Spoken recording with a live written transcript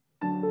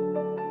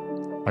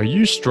Are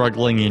you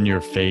struggling in your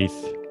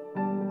faith?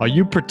 Are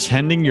you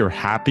pretending you're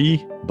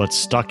happy but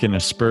stuck in a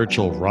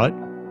spiritual rut?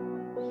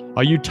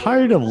 Are you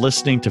tired of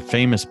listening to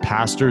famous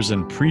pastors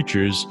and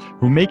preachers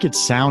who make it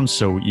sound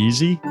so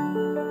easy?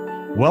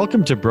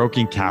 Welcome to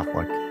Broken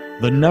Catholic,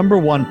 the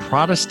 #1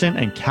 Protestant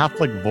and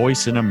Catholic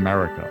voice in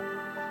America.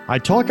 I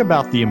talk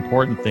about the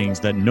important things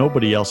that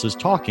nobody else is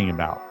talking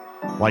about,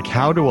 like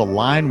how to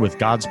align with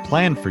God's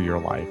plan for your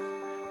life,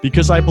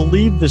 because I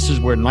believe this is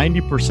where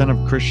 90%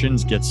 of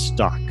Christians get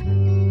stuck.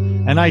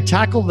 And I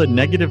tackle the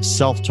negative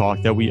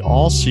self-talk that we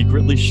all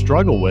secretly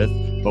struggle with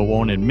but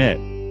won't admit.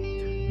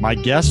 My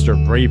guests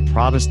are brave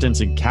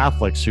Protestants and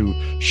Catholics who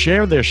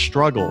share their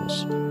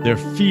struggles, their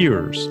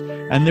fears,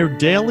 and their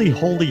daily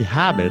holy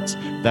habits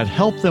that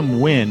help them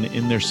win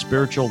in their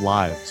spiritual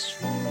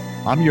lives.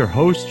 I'm your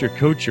host, your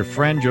coach, your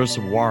friend,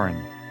 Joseph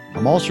Warren.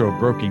 I'm also a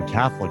broken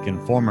Catholic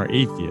and former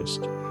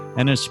atheist,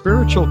 and a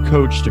spiritual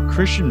coach to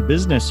Christian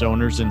business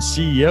owners and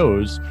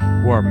CEOs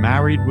who are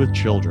married with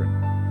children.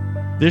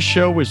 This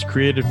show was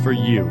created for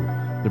you,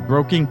 the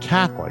broken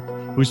Catholic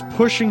who's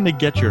pushing to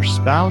get your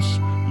spouse,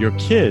 your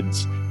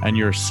kids, and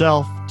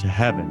yourself to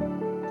heaven.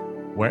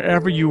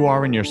 Wherever you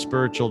are in your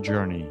spiritual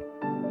journey,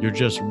 you're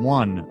just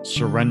one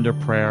surrender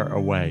prayer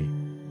away.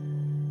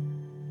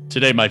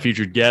 Today, my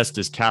featured guest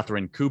is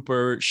Catherine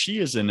Cooper. She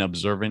is an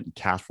observant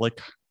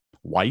Catholic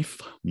wife,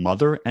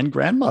 mother, and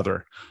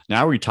grandmother,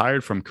 now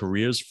retired from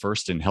careers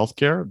first in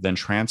healthcare, then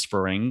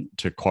transferring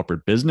to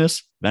corporate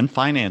business, then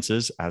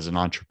finances as an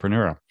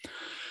entrepreneur.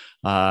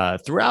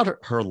 Throughout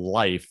her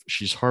life,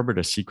 she's harbored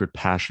a secret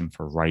passion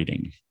for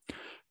writing.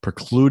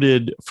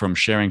 Precluded from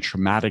sharing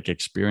traumatic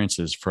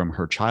experiences from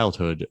her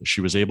childhood,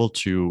 she was able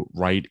to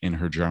write in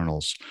her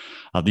journals.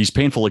 These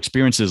painful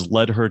experiences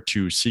led her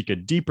to seek a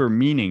deeper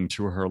meaning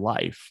to her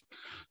life.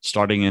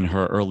 Starting in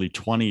her early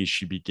 20s,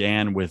 she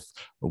began with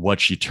what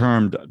she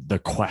termed the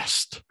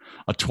quest,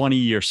 a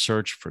 20-year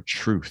search for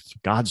truth,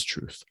 God's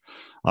truth.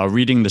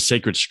 Reading the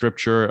sacred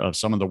scripture of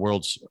some of the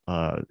world's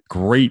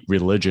great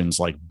religions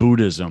like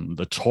Buddhism,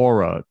 the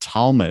Torah,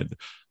 Talmud,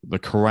 the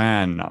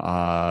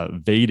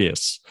Quran,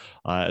 Vedas,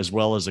 as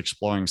well as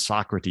exploring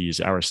Socrates,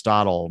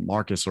 Aristotle,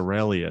 Marcus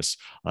Aurelius,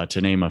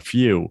 to name a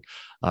few.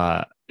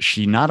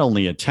 She not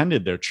only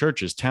attended their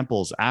churches,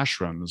 temples,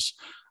 ashrams,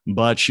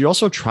 but she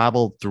also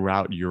traveled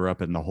throughout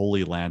Europe and the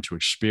Holy Land to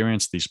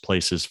experience these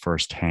places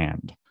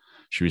firsthand.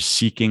 She was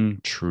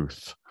seeking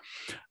truth.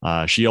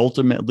 She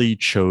ultimately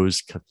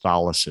chose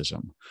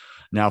Catholicism.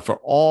 Now, for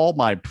all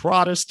my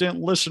Protestant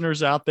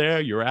listeners out there,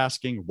 you're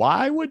asking,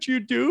 why would you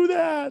do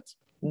that?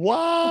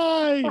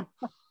 Why?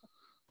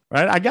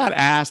 Right? I got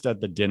asked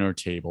at the dinner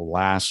table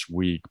last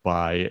week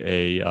by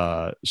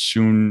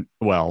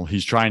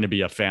he's trying to be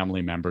a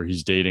family member.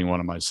 He's dating one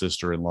of my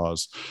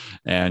sister-in-laws.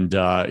 And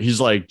he's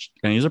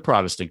a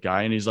Protestant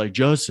guy. And he's like,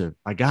 Joseph,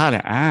 I got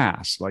to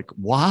ask,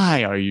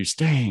 why are you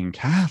staying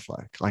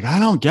Catholic? I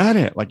don't get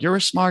it. You're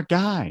a smart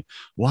guy.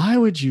 Why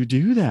would you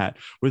do that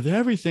with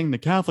everything the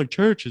Catholic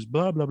Church is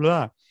blah, blah,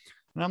 blah?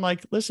 And I'm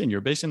like, listen, you're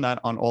basing that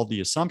on all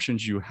the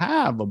assumptions you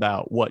have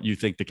about what you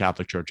think the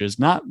Catholic Church is,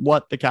 not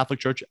what the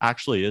Catholic Church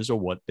actually is or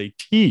what they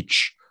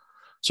teach.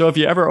 So if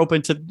you're ever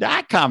open to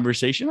that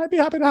conversation, I'd be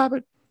happy to have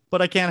it.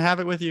 But I can't have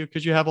it with you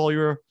because you have all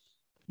your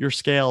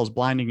scales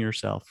blinding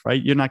yourself,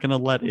 right? You're not going to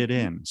let it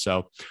in.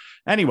 So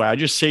anyway, I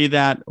just say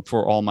that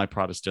for all my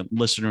Protestant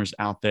listeners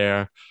out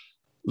there.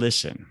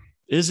 Listen,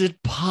 is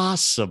it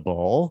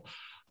possible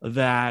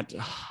that,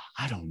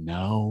 I don't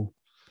know,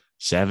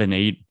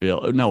 2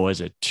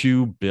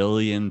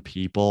 billion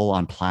people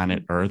on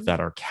planet Earth that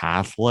are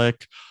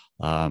Catholic,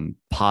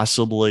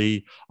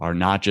 possibly are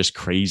not just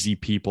crazy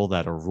people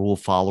that are rule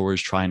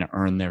followers trying to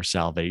earn their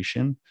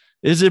salvation?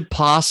 Is it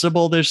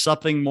possible there's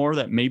something more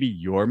that maybe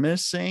you're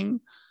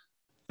missing?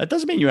 That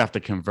doesn't mean you have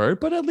to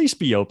convert, but at least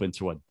be open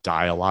to a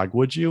dialogue,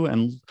 would you?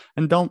 And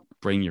don't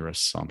bring your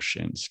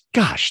assumptions.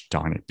 Gosh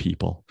darn it,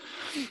 people.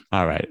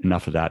 All right,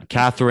 enough of that.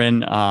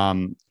 Catherine,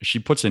 she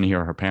puts in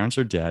here, her parents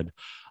are dead.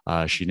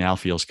 She now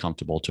feels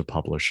comfortable to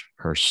publish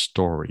her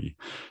story.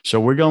 So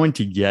we're going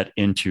to get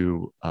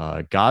into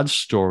God's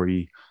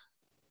story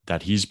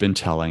that he's been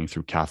telling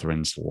through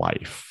Catherine's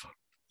life.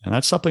 And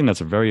that's something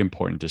that's a very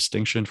important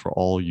distinction for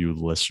all you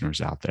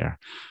listeners out there,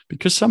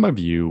 because some of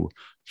you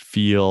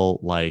feel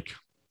like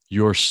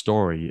your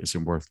story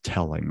isn't worth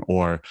telling,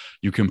 or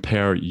you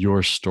compare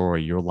your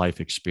story, your life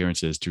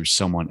experiences to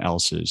someone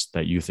else's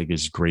that you think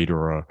is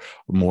greater or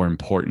more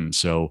important.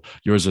 So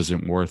yours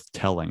isn't worth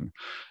telling.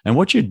 And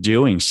what you're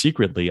doing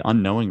secretly,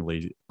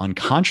 unknowingly,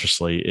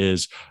 unconsciously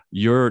is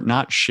you're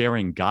not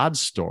sharing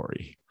God's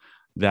story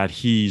that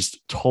he's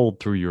told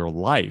through your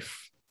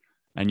life,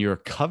 and you're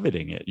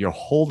coveting it. You're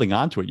holding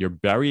on to it. You're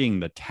burying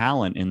the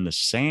talent in the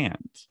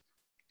sand.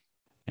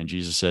 And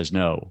Jesus says,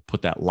 no,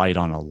 put that light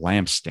on a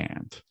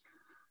lampstand.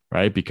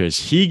 Right? Because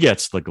he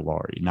gets the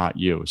glory, not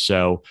you.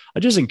 So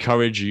I just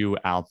encourage you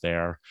out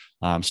there,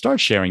 start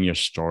sharing your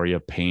story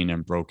of pain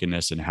and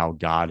brokenness and how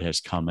God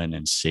has come in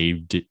and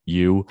saved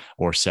you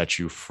or set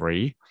you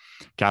free.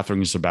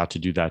 Catherine is about to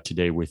do that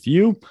today with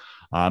you.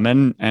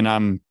 And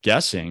I'm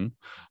guessing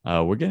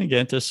we're going to get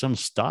into some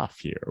stuff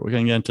here. We're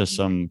going to get into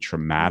some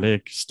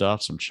traumatic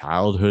stuff, some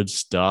childhood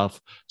stuff,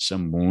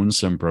 some wounds,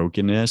 some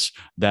brokenness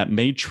that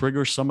may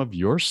trigger some of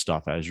your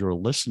stuff as you're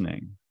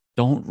listening.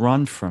 Don't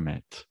run from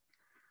it.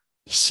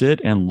 Sit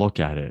and look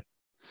at it,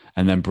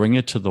 and then bring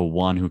it to the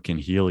one who can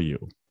heal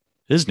you.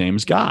 His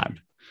name's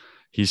God.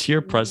 He's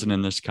here present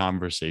in this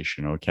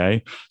conversation.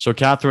 Okay. So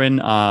Catherine,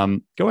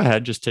 go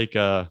ahead. Just take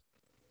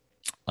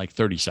like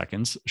 30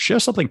 seconds. Share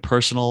something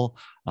personal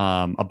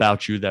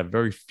about you that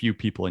very few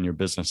people in your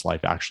business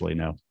life actually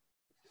know.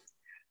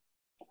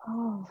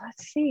 Oh,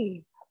 let's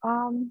see.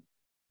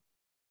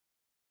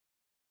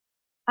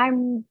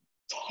 I'm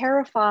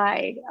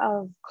terrified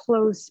of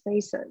closed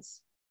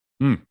spaces.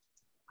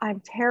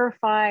 I'm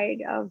terrified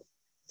of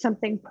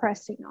something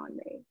pressing on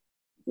me.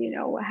 You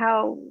know,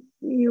 how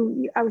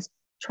I was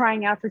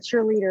trying out for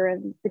cheerleader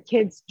and the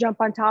kids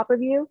jump on top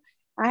of you.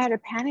 I had a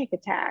panic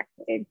attack.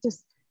 It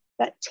just,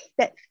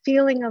 that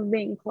feeling of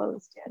being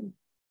closed in.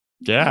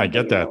 Yeah, I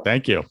get that.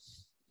 Thank you.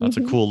 That's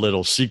a cool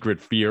little secret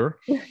fear.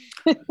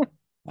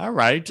 All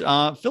right.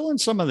 Fill in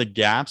some of the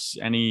gaps,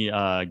 any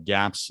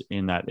gaps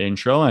in that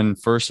intro.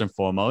 And first and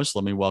foremost,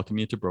 let me welcome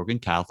you to Broken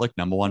Catholic,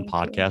 #1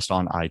 podcast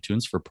on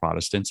iTunes for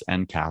Protestants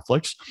and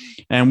Catholics.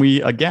 And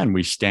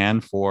we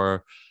stand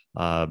for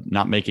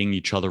not making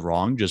each other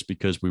wrong just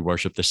because we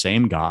worship the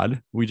same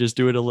God. We just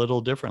do it a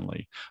little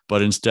differently.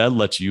 But instead,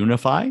 let's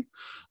unify.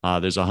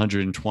 There's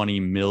 120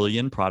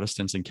 million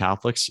Protestants and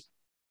Catholics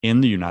in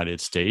the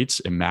United States.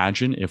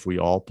 Imagine if we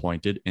all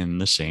pointed in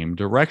the same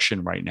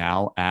direction right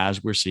now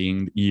as we're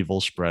seeing evil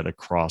spread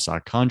across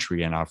our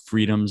country and our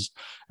freedoms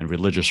and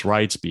religious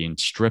rights being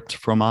stripped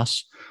from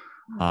us.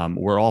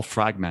 We're all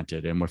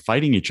fragmented and we're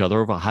fighting each other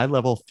over high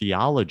level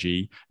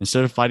theology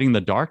instead of fighting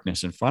the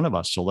darkness in front of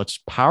us. So let's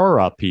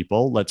power up,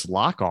 people. Let's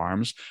lock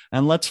arms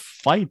and let's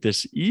fight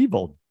this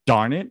evil.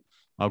 Darn it.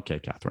 Okay,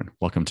 Catherine,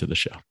 welcome to the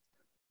show.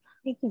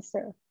 Thank you,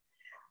 sir.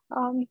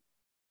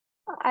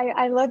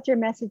 I loved your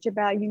message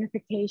about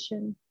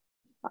unification.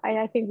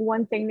 I think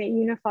one thing that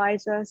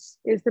unifies us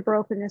is the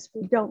brokenness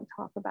we don't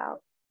talk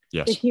about,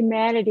 the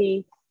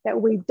humanity that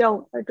we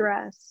don't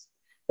address,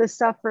 the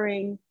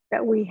suffering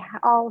that we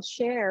all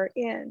share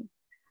in.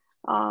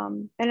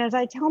 And as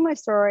I tell my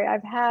story,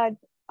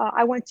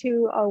 I went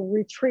to a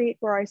retreat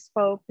where I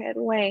spoke at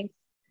length,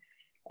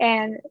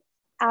 and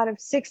out of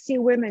 60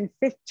 women,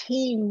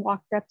 15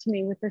 walked up to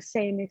me with the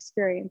same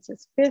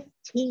experiences.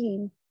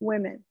 15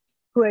 women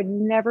who had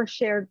never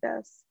shared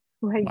this,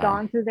 who had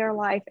gone through their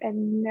life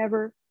and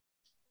never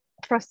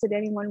trusted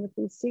anyone with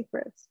these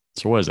secrets.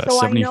 So what is that?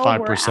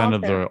 75%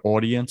 of the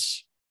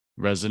audience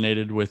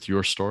resonated with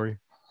your story?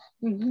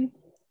 Mm-hmm.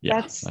 Yeah,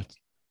 that's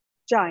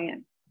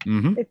giant.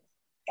 Mm-hmm.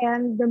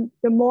 And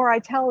the more I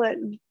tell it,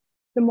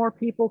 the more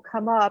people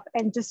come up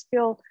and just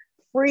feel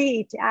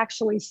free to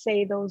actually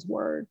say those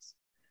words.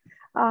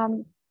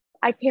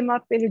 I came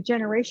up in a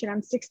generation,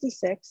 I'm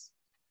 66.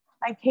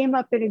 I came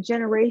up in a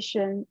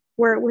generation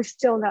where it was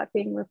still not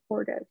being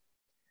reported.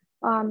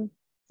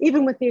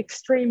 Even with the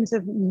extremes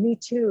of Me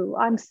Too,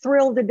 I'm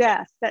thrilled to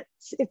death that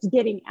it's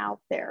getting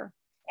out there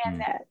and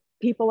that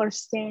people are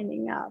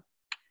standing up.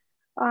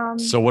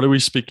 So what are we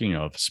speaking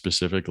of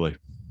specifically?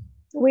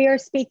 We are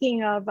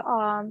speaking of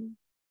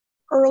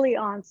early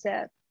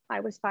onset. I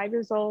was 5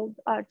 years old,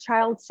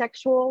 child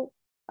sexual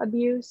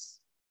abuse,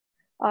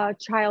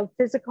 child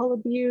physical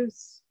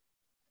abuse,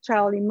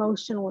 child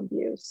emotional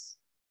abuse.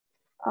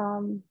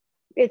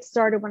 It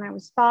started when I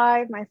was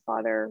 5, my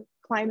father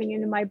climbing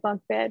into my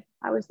bunk bed.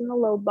 I was in the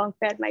low bunk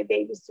bed, my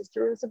baby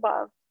sister was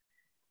above.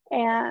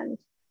 And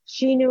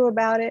she knew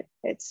about it,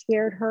 it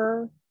scared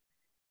her.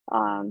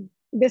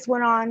 This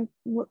went on,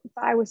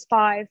 I was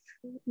 5.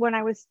 When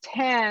I was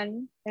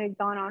 10, it had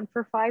gone on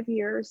for 5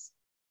 years.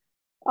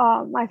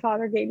 My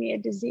father gave me a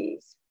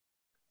disease.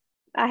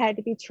 I had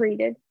to be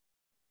treated.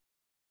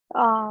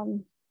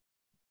 And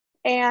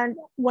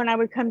when I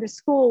would come to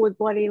school with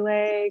bloody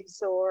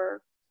legs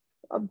or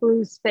a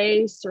bruised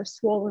face or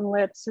swollen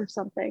lips or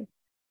something,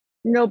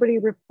 nobody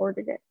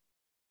reported it.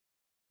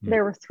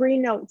 There were 3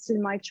 notes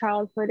in my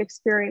childhood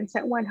experience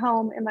that went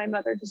home and my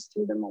mother just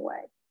threw them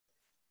away.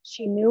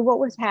 She knew what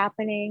was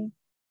happening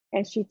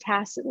and she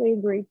tacitly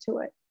agreed to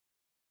it.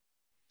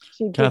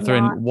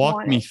 Catherine,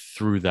 walk me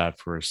through that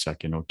for a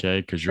second, okay?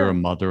 Because you're a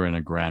mother and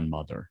a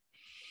grandmother.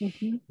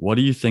 Mm-hmm. What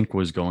do you think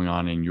was going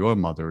on in your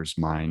mother's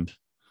mind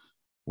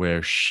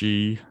where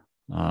she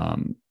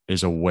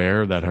is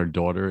aware that her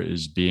daughter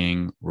is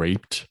being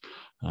raped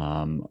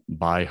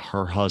by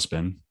her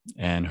husband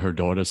and her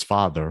daughter's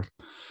father,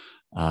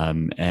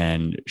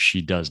 and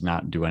she does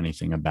not do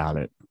anything about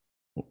it?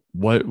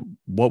 What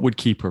would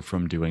keep her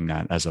from doing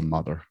that as a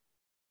mother?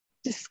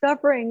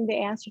 Discovering the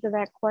answer to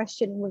that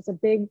question was a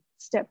big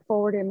step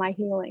forward in my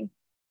healing.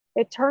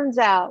 It turns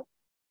out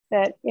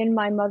that in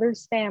my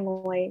mother's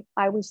family,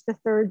 I was the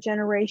 3rd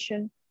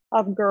generation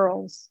of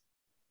girls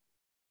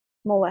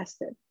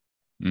molested.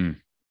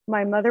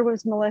 My mother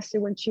was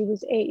molested when she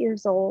was 8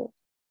 years old.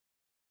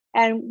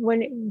 And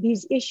when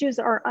these issues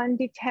are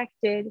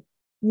undetected,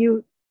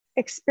 you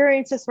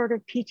experience a sort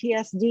of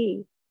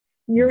PTSD.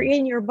 You're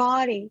in your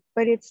body,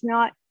 but it's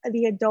not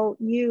the adult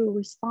you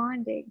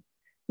responding.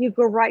 You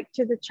go right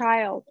to the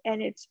child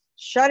and it's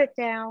shut it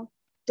down.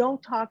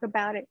 Don't talk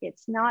about it.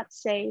 It's not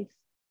safe.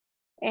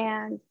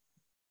 And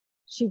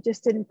she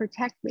just didn't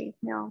protect me.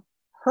 Now,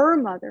 her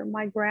mother,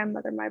 my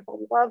grandmother, my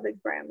beloved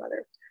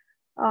grandmother,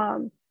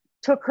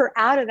 took her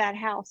out of that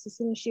house as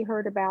soon as she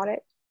heard about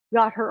it,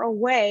 got her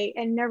away,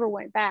 and never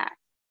went back.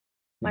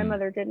 My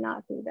mother did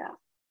not do that.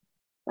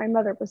 My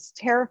mother was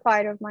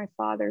terrified of my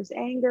father's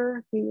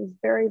anger. He was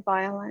very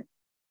violent.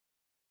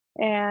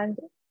 And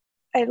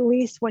at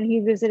least when he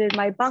visited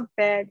my bunk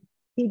bed,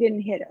 he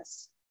didn't hit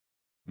us.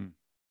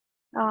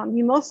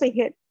 He mostly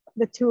hit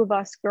the two of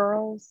us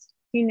girls.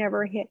 He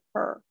never hit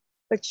her,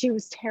 but she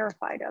was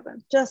terrified of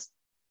him, just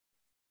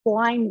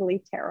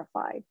blindly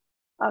terrified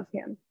of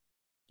him.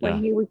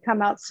 When he would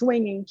come out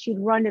swinging, she'd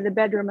run to the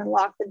bedroom and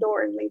lock the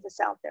door and leave us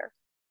out there.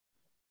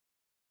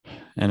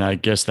 And I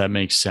guess that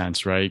makes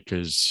sense, right?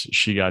 Because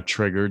she got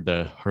triggered.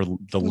 The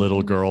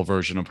little girl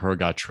version of her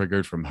got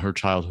triggered from her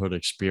childhood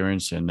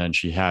experience, and then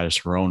she has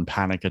her own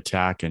panic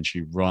attack, and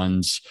she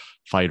runs.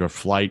 Fight or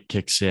flight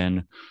kicks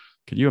in.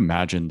 Could you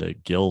imagine the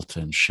guilt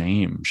and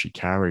shame she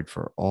carried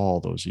for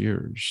all those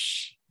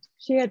years?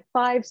 She had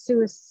 5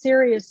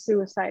 serious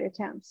suicide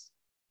attempts.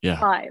 Yeah.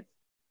 5.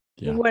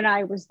 Yeah. When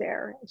I was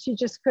there, she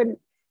just couldn't,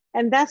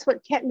 and that's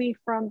what kept me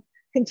from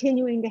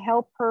continuing to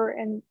help her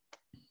and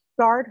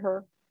guard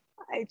her.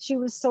 She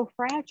was so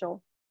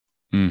fragile.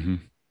 Mm-hmm.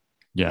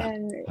 Yeah,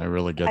 and I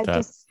really get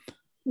that.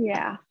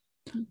 Yeah.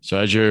 So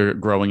as you're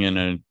growing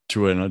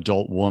into an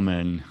adult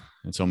woman,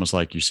 it's almost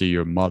like you see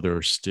your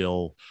mother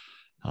still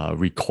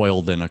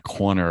recoiled in a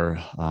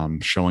corner,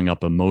 showing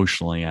up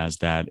emotionally as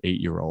that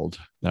 8-year-old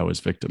that was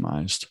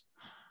victimized.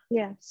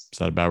 Yes. Is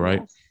that about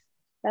right? Yes.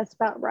 That's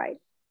about right.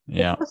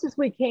 Yeah. The closest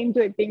we came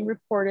to it being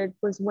reported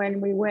was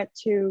when we went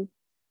to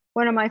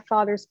one of my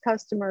father's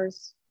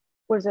customers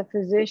was a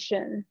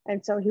physician.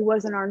 And so he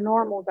wasn't our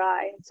normal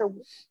guy. And so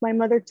my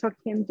mother took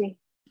me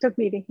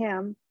to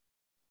him.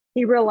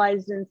 He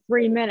realized in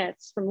 3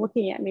 minutes from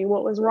looking at me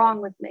what was wrong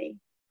with me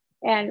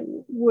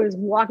and was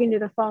walking to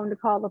the phone to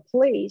call the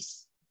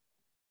police.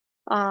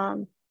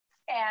 And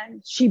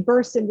she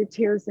burst into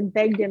tears and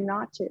begged him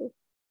not to.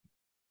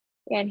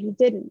 And he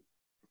didn't.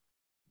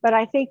 But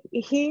I think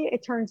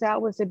it turns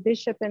out, was a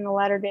bishop in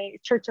the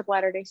Church of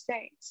Latter-day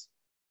Saints.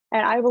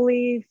 And I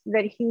believe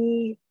that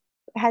he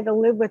had to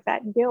live with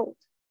that guilt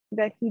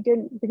that he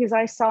didn't, because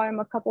I saw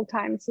him a couple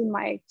times in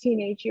my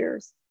teenage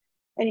years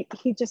and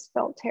he just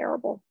felt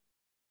terrible.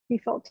 He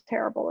felt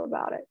terrible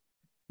about it.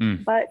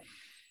 But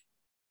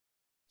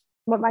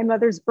my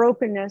mother's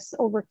brokenness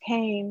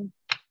overcame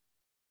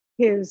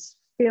his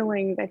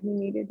feeling that he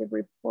needed to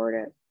report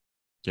it.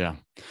 Yeah.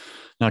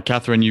 Now,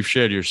 Catherine, you've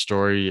shared your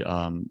story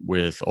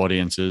with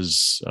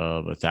audiences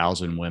of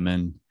 1,000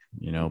 women,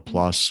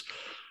 plus.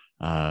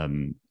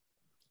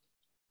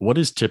 What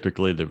is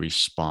typically the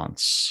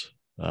response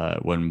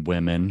when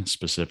women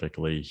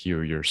specifically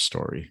hear your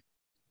story?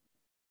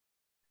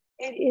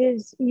 It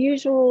is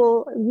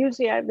usually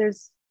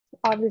there's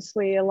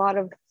obviously a lot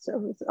of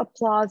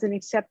applause and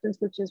acceptance,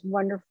 which is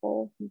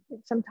wonderful.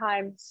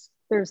 Sometimes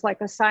there's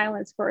like a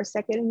silence for a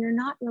second and you're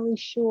not really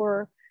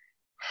sure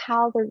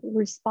how they're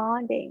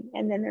responding,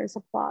 and then there's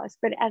applause.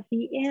 But at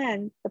the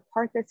end, the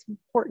part that's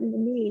important to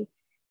me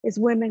is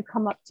women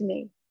come up to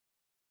me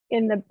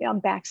in the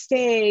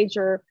backstage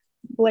or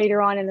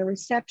later on in the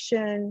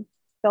reception.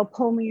 They'll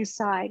pull me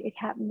aside. It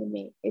happened to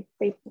me.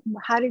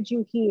 How did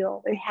you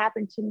heal? It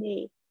happened to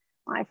me.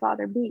 My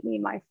father beat me.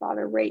 My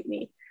father raped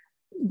me.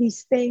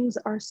 These things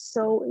are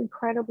so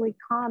incredibly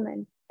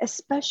common,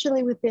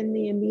 especially within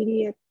the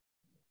immediate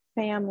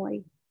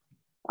family.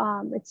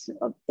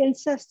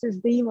 Incest is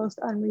the most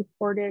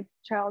unreported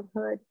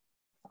childhood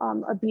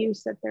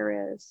abuse that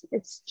there is.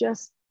 It's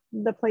just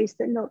the place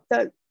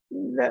that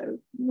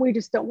we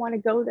just don't want to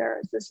go there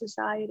as a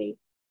society.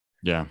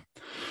 Yeah.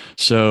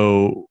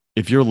 So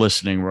if you're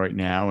listening right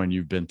now and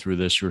you've been through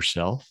this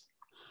yourself,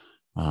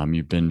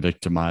 you've been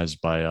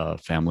victimized by a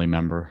family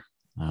member,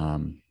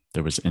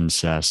 there was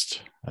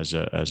incest as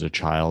a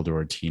child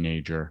or a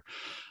teenager.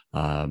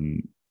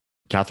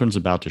 Catherine's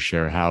about to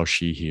share how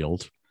she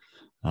healed.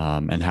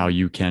 And how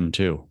you can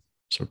too.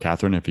 So,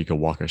 Catherine, if you could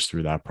walk us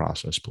through that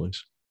process,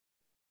 please.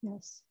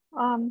 Yes.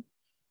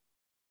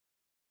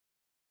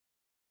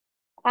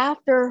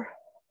 After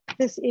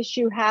this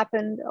issue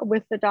happened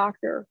with the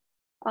doctor,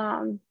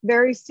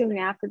 very soon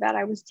after that,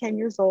 I was 10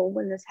 years old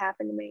when this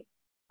happened to me.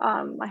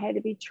 I had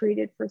to be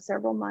treated for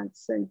several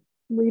months and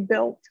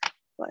rebuilt,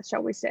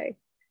 shall we say.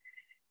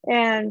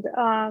 And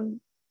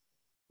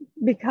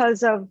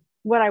because of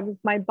what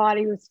my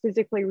body was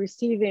physically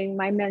receiving,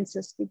 my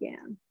menses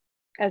began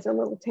as a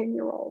little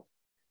 10-year-old.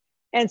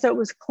 And so it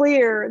was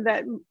clear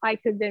that I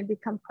could then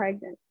become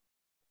pregnant.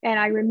 And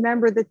I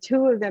remember the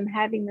two of them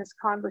having this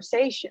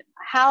conversation.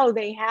 How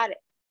they had it,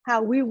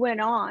 how we went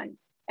on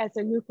as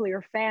a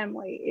nuclear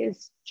family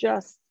is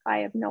just, I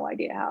have no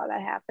idea how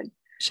that happened.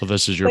 So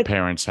this is your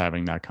parents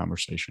having that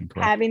conversation,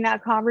 correct? Having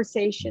that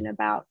conversation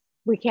about,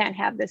 we can't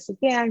have this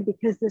again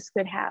because this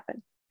could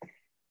happen.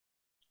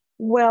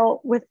 Well,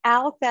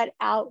 without that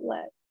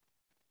outlet,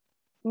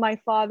 my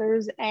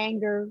father's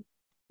anger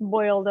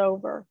boiled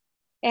over,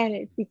 and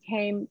it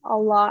became a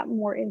lot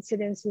more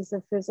incidences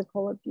of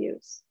physical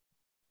abuse.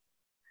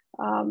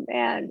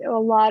 And a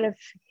lot of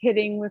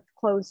hitting with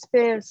closed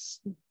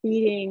fists,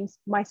 beatings,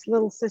 my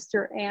little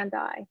sister and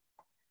I.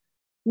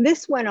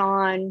 This went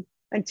on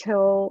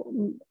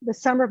until the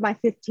summer of my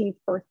 15th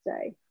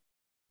birthday.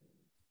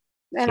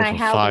 And so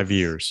for 5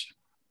 years.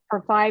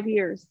 For 5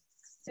 years,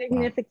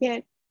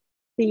 significant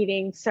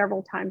beating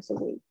several times a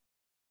week.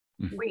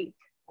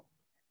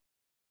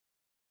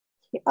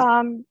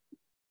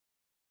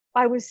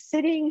 I was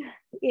standing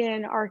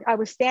in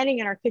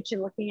our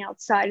kitchen looking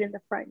outside in the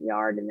front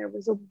yard, and there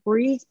was a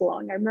breeze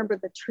blowing. I remember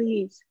the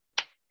trees,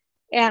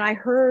 and I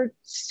heard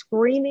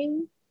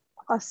screaming,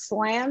 a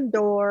slammed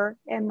door,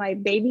 and my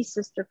baby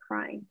sister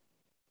crying.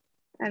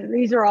 And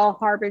these are all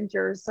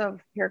harbingers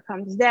of here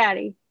comes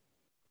daddy.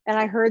 And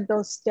I heard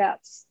those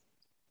steps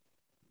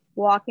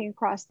walking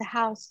across the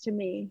house to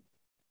me,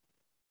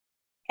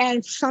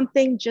 and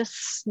something just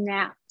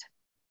snapped.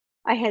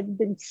 I had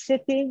been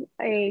sipping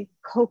a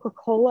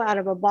Coca-Cola out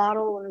of a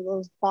bottle, one of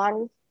those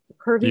bottles,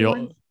 curvy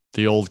ones.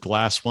 The old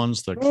glass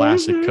ones, the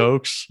classic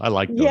Cokes. I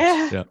like those.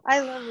 Yeah,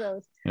 I love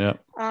those. Yeah.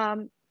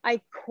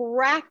 I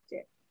cracked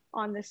it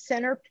on the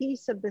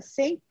centerpiece of the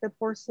sink, the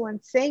porcelain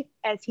sink.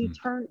 As he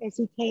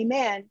came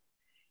in,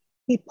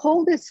 he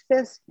pulled his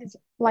fist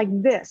like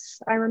this.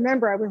 I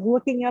remember I was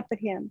looking up at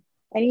him,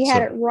 and he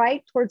had it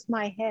right towards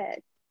my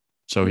head.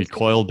 So he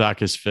coiled back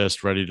his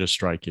fist, ready to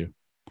strike you.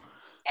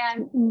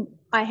 And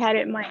I had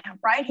it in my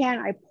right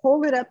hand. I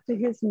pulled it up to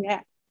his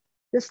neck,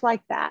 just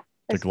like that,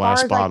 as far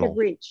as I could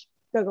reach,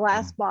 the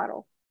glass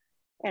bottle.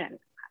 And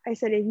I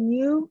said, if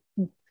you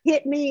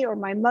hit me or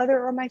my mother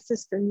or my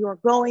sister, you are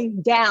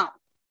going down.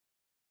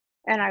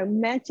 And I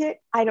meant it.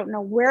 I don't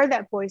know where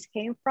that voice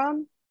came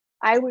from.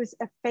 I was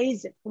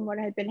aphasic from what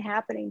had been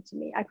happening to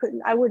me.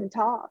 I wouldn't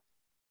talk.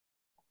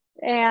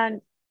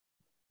 And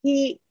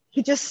he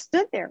just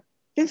stood there,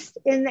 just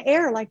in the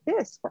air like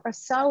this for a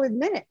solid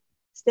minute,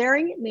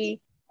 staring at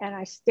me, and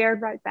I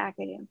stared right back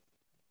at him.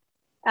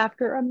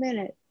 After a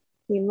minute,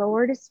 he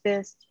lowered his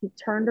fist, he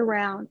turned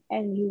around,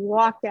 and he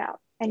walked out,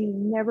 and he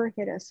never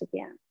hit us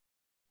again.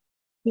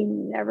 He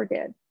never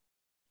did.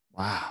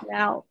 Wow.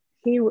 Now,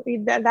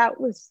 that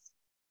was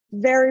a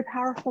very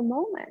powerful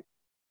moment.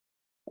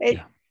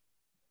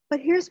 But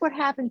here's what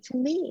happened to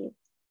me.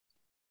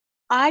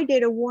 I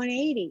did a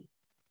 180.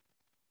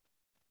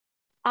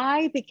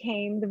 I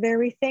became the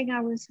very thing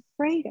I was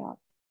afraid of.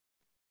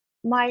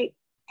 My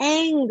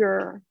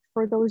anger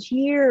for those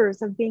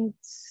years of being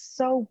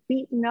so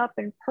beaten up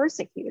and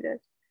persecuted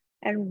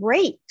and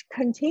raped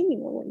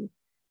continually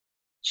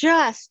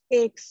just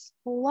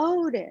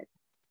exploded.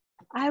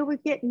 I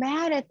would get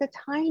mad at the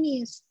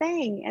tiniest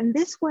thing. And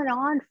this went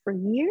on for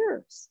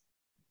years.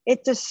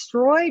 It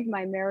destroyed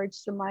my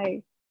marriage to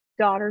my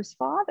daughter's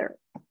father.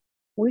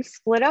 We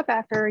split up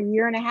after a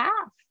year and a half.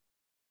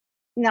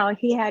 Now,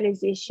 he had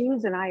his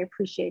issues, and I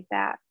appreciate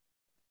that.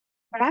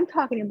 But I'm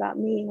talking about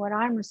me and what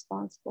I'm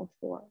responsible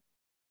for.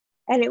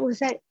 And it was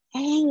that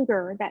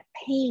anger, that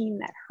pain,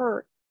 that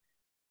hurt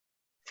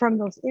from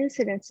those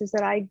incidences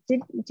that I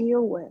didn't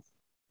deal with,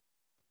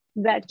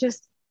 that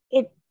just,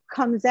 it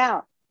comes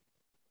out.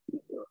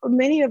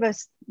 Many of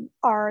us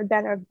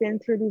that have been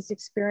through these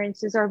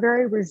experiences are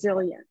very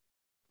resilient.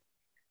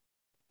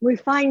 We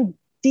find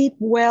deep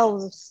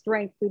wells of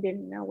strength we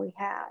didn't know we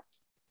had.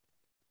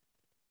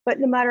 But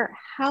no matter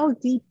how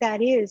deep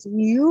that is,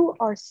 you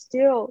are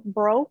still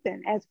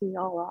broken, as we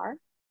all are.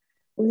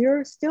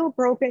 You're still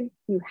broken.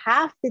 You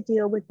have to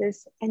deal with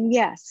this. And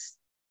yes,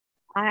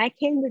 I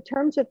came to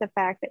terms with the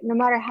fact that no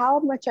matter how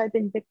much I've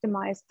been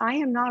victimized, I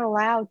am not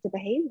allowed to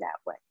behave that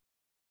way.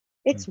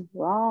 It's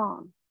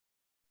wrong.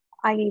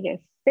 I need to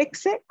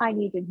fix it. I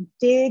need to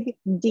dig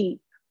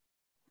deep.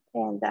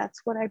 And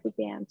that's what I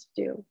began to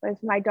do.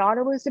 If my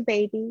daughter was a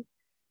baby,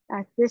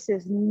 this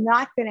is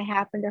not going to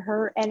happen to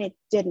her. And it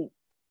didn't.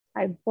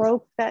 I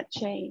broke that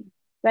chain.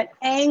 That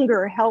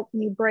anger helped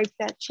me break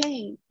that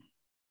chain.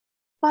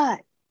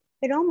 But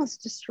it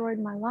almost destroyed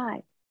my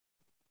life.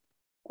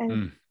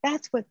 And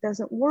that's what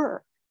doesn't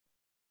work.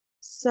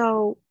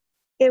 So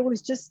it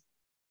was just,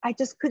 I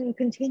just couldn't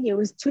continue. It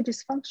was too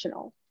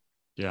dysfunctional.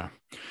 Yeah.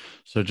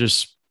 So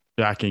just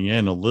backing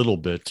in a little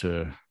bit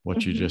to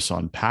what you just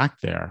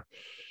unpacked there.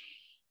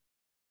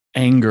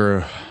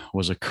 Anger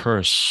was a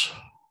curse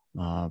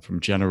from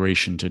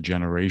generation to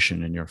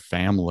generation in your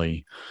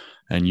family.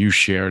 And you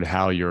shared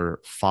how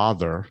your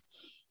father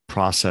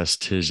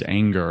processed his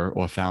anger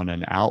or found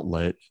an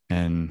outlet,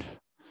 and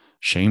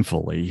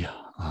shamefully,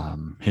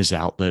 his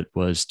outlet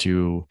was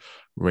to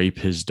rape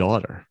his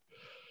daughter,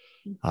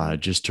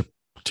 just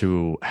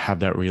to have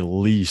that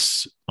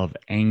release of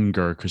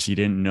anger because he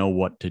didn't know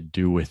what to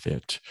do with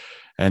it.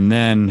 And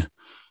then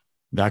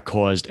that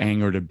caused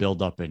anger to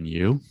build up in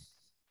you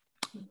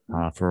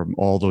for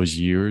all those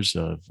years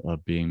of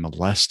being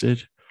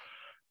molested.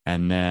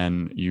 And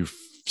then you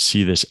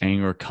see this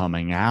anger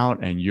coming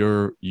out, and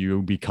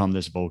you become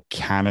this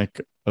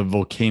volcanic a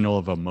volcano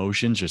of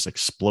emotions, just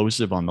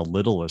explosive on the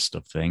littlest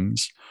of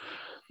things.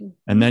 Mhm.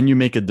 And then you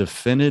make a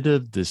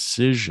definitive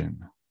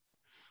decision,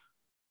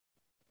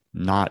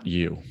 not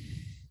you.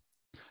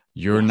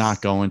 You're not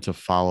Yes. going to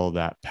follow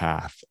that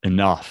path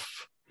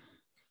enough.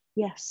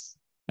 Yes.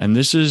 And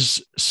this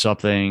is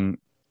something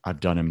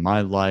I've done in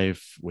my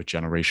life with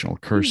generational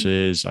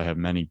curses. I have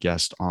many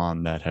guests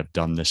on that have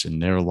done this in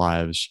their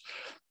lives.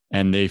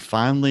 And they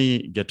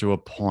finally get to a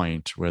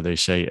point where they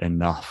say,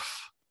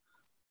 enough,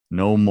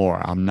 no more.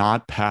 I'm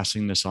not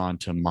passing this on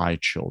to my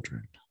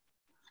children.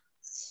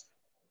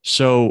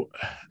 So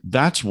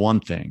that's one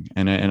thing.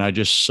 And I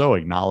just so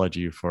acknowledge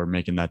you for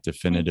making that Thank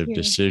definitive you.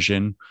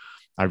 decision.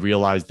 I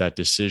realized that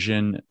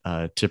decision,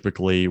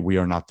 typically, we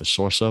are not the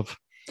source of.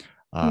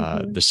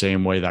 The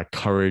same way that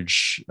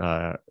courage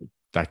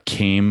that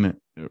came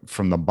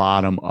from the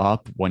bottom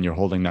up when you're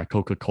holding that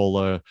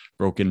Coca-Cola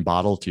broken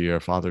bottle to your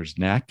father's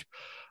neck,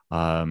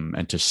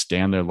 and to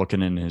stand there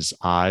looking in his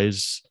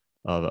eyes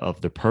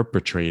of the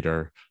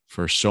perpetrator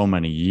for so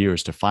many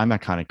years, to find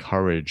that kind of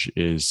courage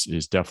is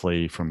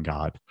definitely from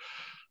God.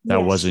 That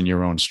Yes. wasn't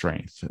your own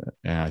strength.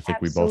 And I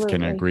think we both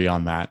can Absolutely. agree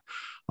on that.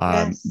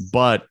 Yes.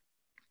 But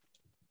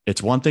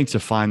it's one thing to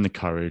find the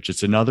courage.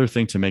 It's another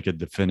thing to make a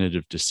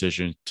definitive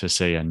decision to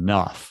say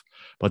enough.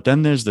 But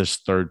then there's this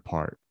third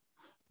part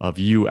of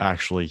you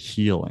actually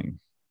healing.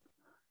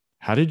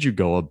 How did you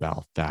go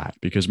about that?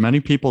 Because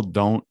many people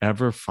don't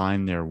ever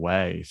find their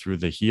way through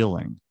the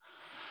healing.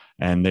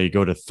 And they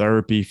go to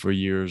therapy for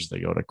years, they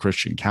go to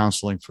Christian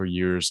counseling for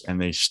years,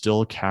 and they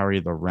still carry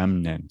the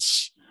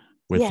remnants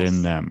within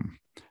Yes. them.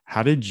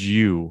 How did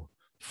you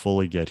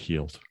fully get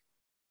healed?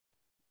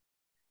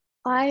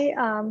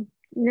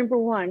 Number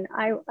one,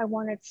 I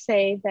want to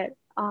say that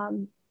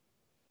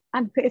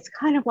it's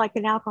kind of like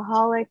an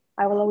alcoholic.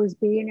 I will always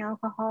be an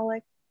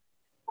alcoholic.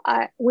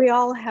 We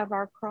all have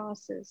our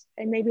crosses,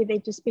 and maybe they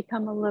just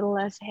become a little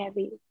less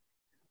heavy.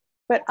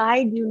 But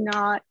I do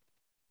not.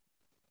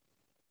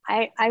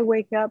 I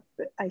wake up.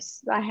 I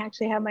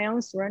actually have my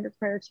own surrender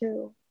prayer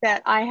too.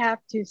 That I have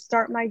to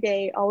start my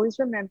day always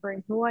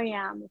remembering who I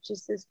am, which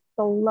is this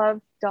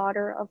beloved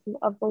daughter of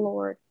the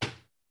Lord,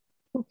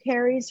 who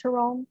carries her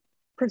own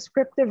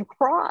prescriptive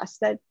cross.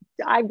 That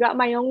I've got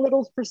my own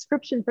little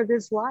prescription for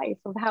this life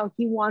of how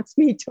He wants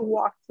me to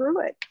walk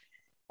through it,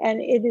 and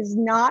it is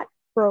not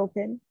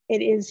broken.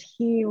 It is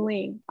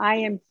healing. I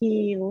am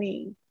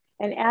healing.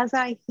 And as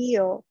I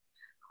heal,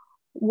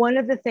 one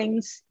of the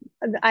things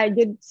I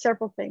did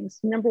several things.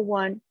 Number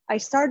one, I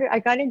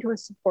got into a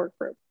support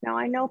group. Now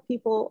I know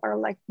people are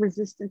like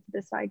resistant to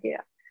this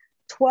idea.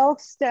 12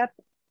 step,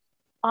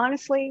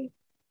 honestly,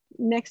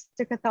 next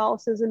to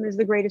Catholicism, is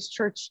the greatest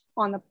church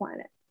on the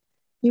planet.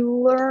 You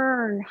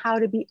learn how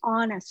to be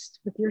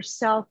honest with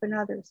yourself and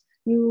others.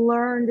 You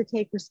learn to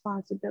take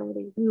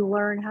responsibility. You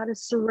learn how to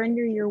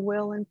surrender your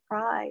will and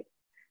pride.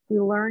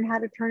 You learn how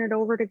to turn it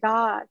over to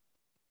God.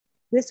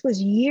 This was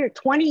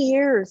 20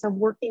 years of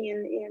working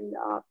in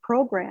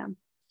program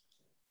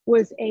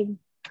was a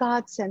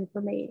godsend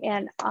for me.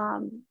 And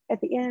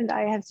at the end,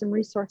 I have some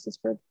resources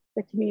for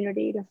the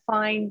community to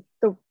find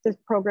the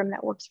program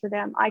that works for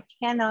them. I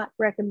cannot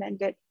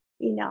recommend it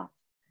enough.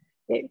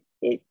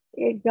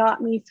 It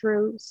got me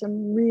through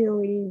some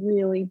really,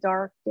 really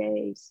dark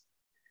days.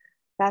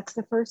 That's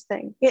the first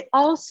thing. It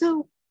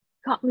also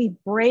got me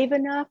brave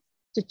enough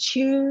to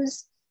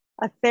choose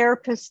a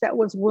therapist that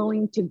was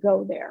willing to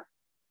go there.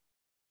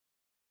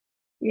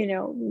 You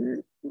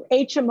know,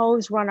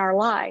 HMOs run our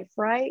life,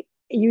 right?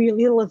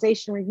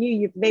 Utilization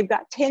review, they've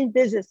got 10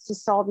 visits to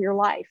solve your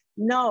life.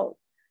 No.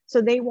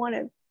 So they want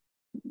to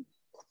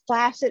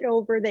flash it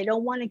over. They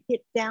don't want to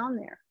get down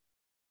there.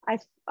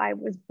 I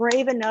was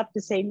brave enough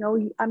to say,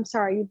 no, I'm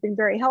sorry, you've been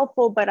very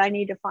helpful, but I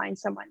need to find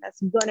someone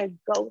that's going to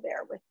go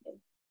there with me.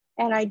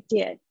 And I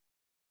did.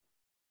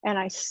 And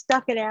I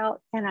stuck it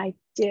out, and I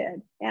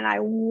did. And I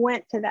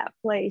went to that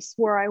place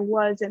where I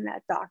was in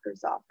that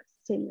doctor's office,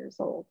 10 years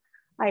old.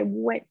 I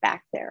went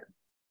back there,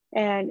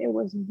 and it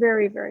was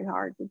very, very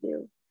hard to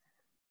do.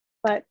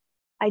 But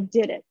I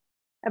did it.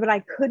 But I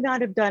could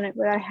not have done it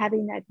without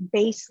having that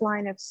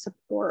baseline of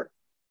support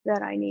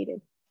that I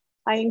needed.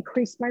 I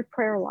increased my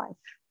prayer life.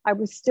 I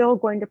was still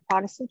going to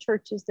Protestant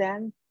churches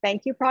then.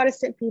 Thank you,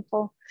 Protestant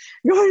people.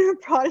 Going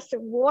to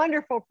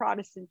wonderful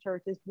Protestant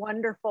churches.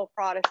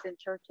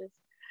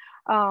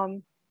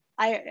 I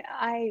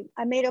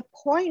made a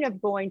point of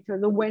going to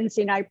the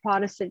Wednesday night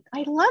Protestant.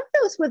 I love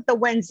those with the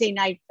Wednesday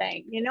night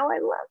thing. You know, I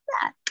love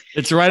that.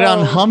 It's right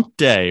on hump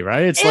day,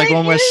 right? It's like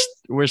when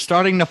we're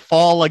starting to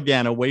fall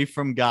again away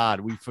from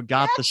God. We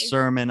forgot the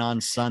sermon on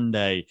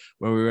Sunday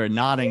where we were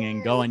nodding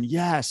and going,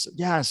 yes,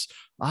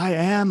 I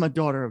am a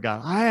daughter of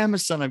God. I am a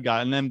son of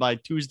God. And then by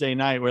Tuesday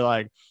night, we're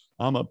like,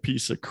 I'm a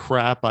piece of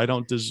crap. I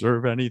don't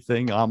deserve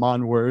anything. I'm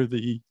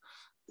unworthy.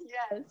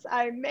 Yes,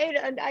 I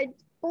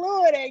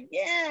blew it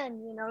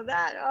again. You know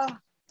that. Oh.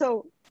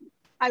 So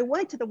I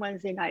went to the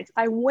Wednesday nights.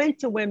 I went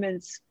to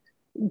women's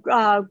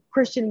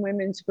Christian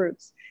women's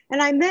groups.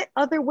 And I met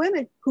other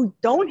women who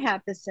don't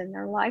have this in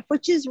their life,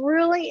 which is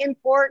really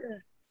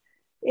important.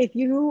 If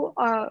you,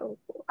 I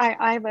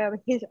have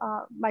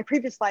my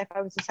previous life,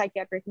 I was a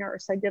psychiatric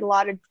nurse. I did a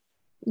lot of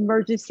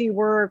emergency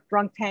work,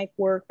 drunk tank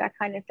work, that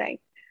kind of thing.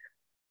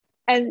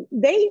 And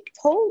they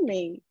told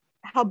me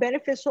how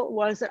beneficial it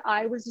was that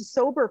I was a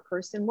sober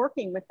person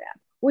working with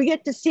them. We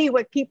get to see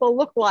what people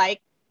look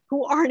like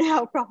who aren't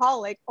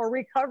alcoholic or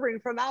recovering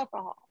from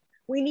alcohol.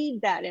 We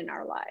need that in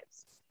our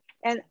lives.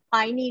 And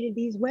I needed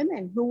these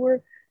women who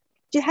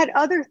had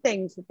other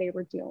things that they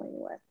were dealing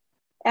with.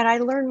 And I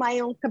learned my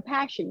own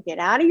compassion. Get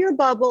out of your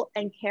bubble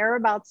and care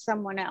about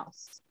someone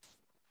else.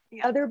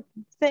 The other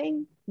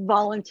thing,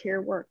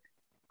 volunteer work.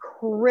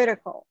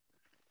 Critical.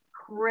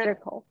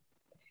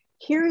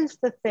 Here's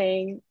the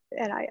thing,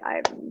 and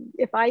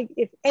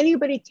if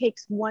anybody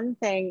takes one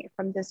thing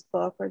from this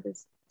book or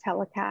this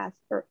telecast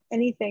or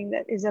anything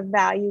that is of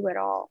value at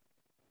all,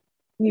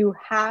 you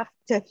have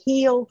to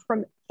heal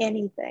from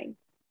anything.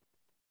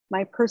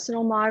 My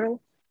personal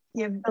model,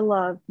 give the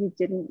love you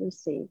didn't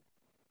receive.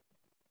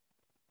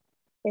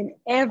 In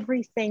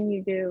everything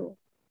you do,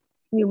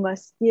 you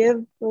must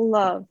give the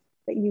love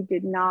that you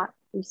did not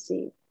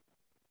receive.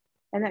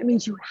 And that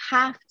means you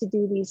have to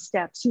do these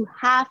steps. You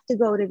have to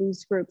go to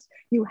these groups.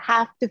 You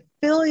have to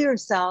fill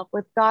yourself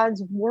with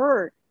God's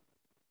word.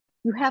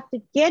 You have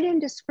to get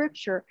into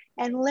scripture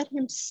and let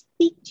him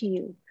speak to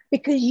you,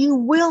 because you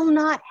will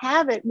not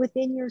have it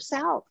within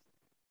yourself.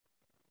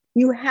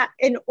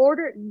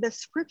 The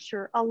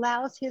scripture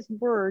allows his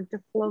word to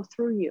flow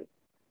through you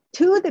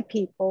to the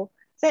people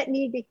that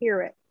need to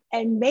hear it.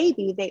 And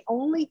maybe they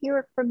only hear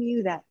it from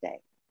you that day.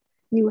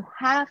 You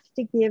have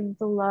to give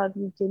the love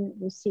you didn't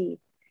receive.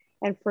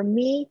 And for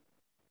me,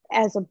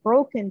 as a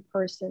broken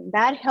person,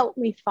 that helped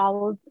me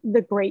follow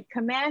the great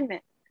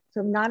commandment.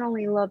 So not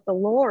only love the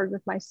Lord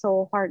with my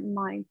soul, heart, and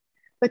mind,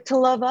 but to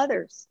love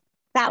others.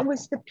 That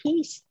was the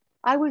peace.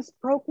 I was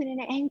broken and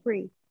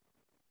angry.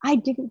 I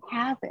didn't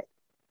have it.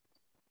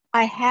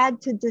 I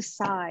had to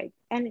decide.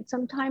 And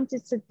sometimes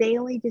it's a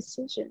daily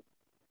decision.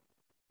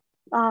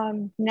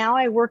 Now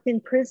I work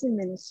in prison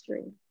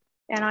ministry,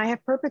 and I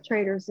have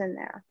perpetrators in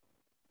there.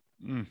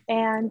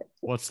 And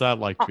what's that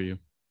like for you?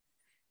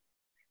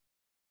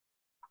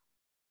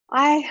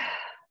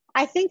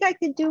 I think I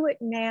could do it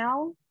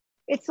now.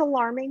 It's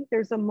alarming.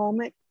 There's a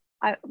moment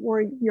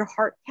where your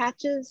heart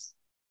catches.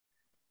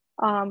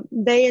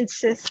 They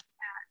insist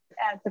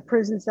at the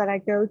prisons that I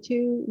go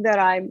to that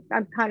I'm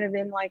kind of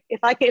in, like,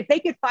 if they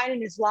could find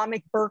an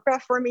Islamic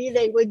burqa for me,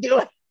 they would do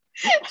it.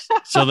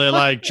 So they're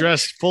like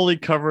dressed fully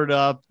covered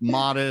up,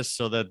 modest,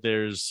 so that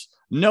there's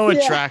no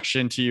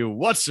attraction to you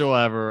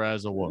whatsoever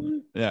as a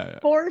woman. Yeah.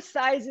 4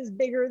 sizes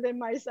bigger than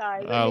my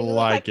size. I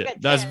like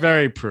it. That's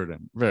very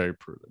prudent. Very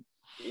prudent.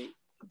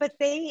 But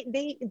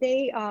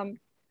they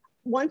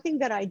one thing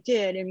that I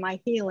did in my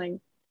healing,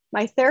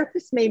 my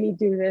therapist made me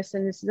do this,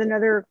 and this is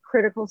another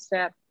critical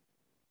step.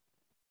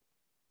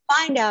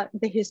 Find out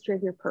the history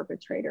of your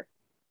perpetrator.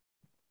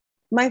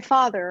 My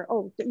father,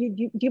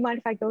 do you mind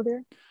if I go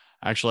there?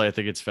 Actually, I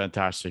think it's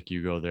fantastic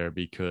you go there,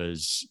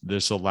 because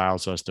this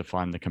allows us to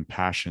find the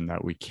compassion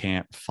that we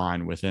can't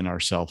find within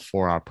ourselves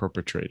for our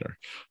perpetrator.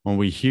 When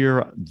we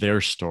hear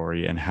their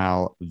story and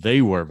how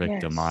they were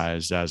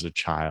victimized as a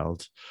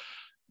child,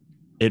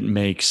 it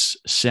makes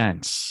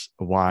sense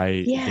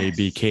why they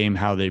became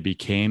how they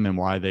became and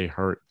why they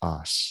hurt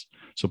us.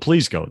 So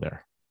please go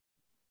there.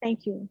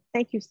 Thank you,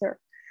 sir.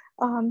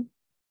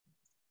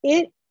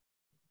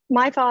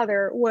 My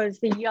father was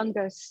the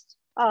youngest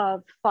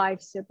of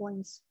 5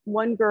 siblings,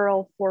 1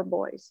 girl, 4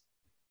 boys.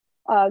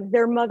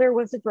 Their mother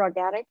was a drug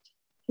addict.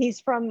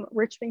 He's from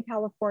Richmond,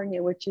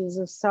 California, which is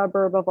a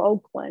suburb of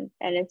Oakland,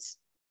 and it's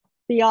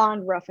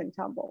beyond rough and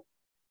tumble.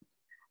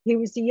 He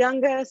was the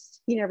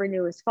youngest. He never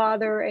knew his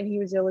father, and he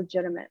was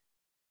illegitimate.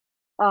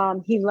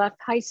 He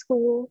left high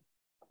school.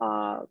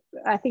 I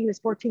think he was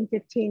 14,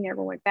 15,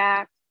 never went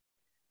back.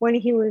 When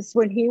he was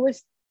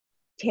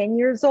 10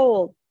 years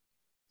old,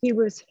 he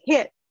was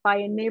hit by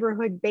a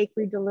neighborhood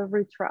bakery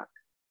delivery truck.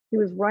 He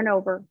was run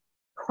over,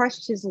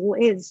 crushed his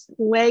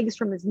legs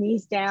from his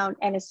knees down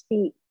and his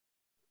feet.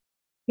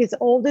 His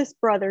oldest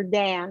brother,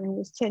 Dan, who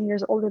was 10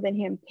 years older than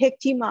him,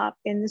 picked him up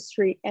in the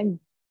street and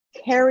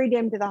carried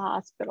him to the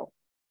hospital.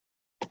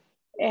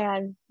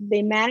 And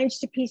they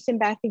managed to piece him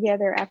back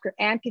together after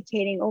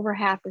amputating over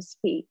half his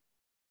feet.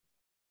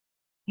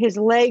 His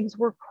legs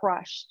were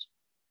crushed.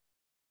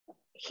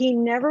 He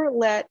never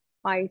let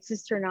my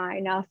sister and I,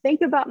 now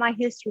think about my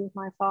history with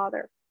my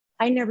father.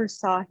 I never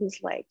saw his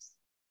legs,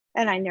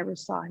 and I never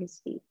saw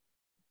his feet.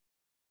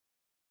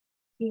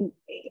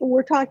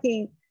 We're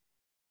talking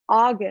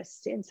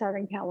August in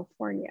Southern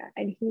California,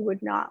 and he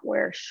would not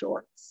wear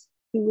shorts.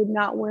 He would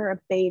not wear a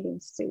bathing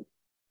suit.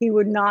 He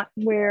would not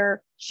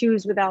wear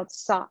shoes without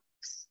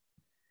socks.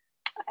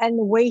 And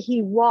the way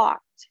he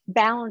walked,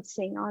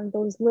 balancing on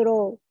those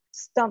little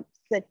stumps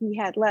that he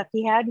had left,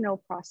 he had no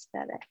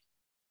prosthetic.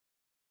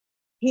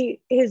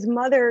 His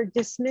mother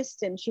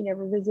dismissed him. She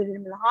never visited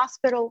him in the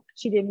hospital.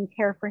 She didn't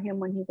care for him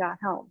when he got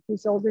home.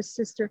 His oldest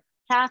sister,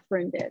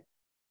 Catherine, did,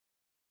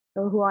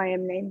 who I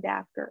am named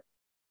after.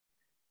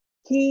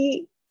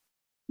 He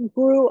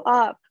grew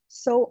up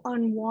so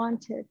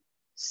unwanted,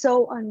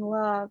 so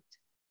unloved,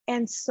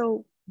 and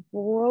so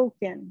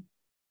broken.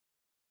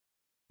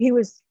 He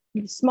was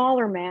a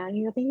smaller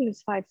man. I think he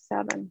was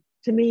 5'7".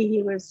 To me,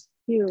 he was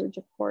huge,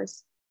 of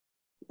course.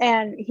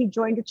 And he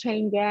joined a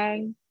chain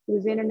gang. He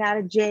was in and out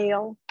of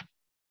jail.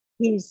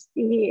 His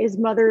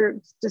mother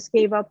just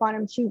gave up on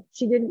him. She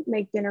didn't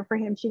make dinner for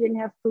him. She didn't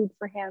have food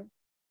for him.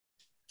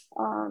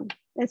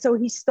 And so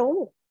he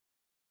stole.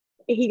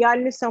 He got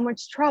into so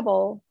much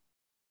trouble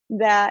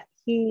that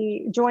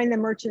he joined the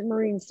Merchant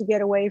Marines to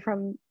get away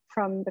from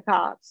the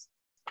cops.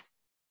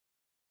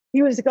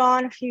 He was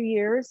gone a few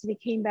years, and he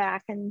came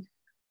back, and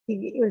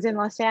he was in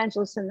Los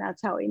Angeles, and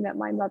that's how he met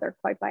my mother,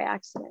 quite by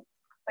accident.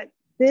 But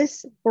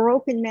this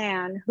broken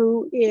man,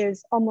 who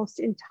is almost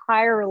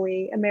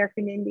entirely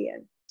American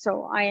Indian,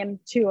 so I am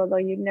too, although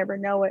you'd never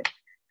know it,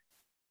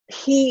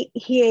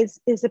 his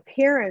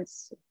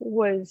appearance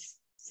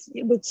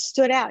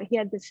stood out. He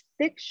had this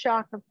thick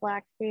shock of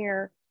black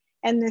hair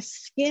and this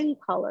skin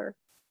color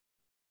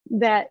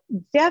that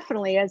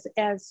definitely,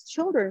 as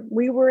children,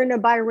 we were in a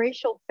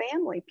biracial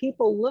family.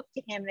 People looked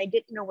at him, they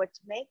didn't know what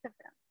to make of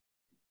him.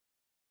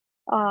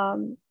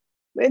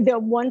 The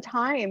one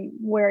time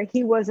where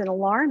he wasn't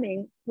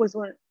alarming was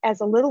when,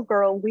 as a little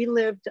girl, we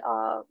lived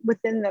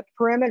within the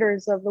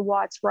perimeters of the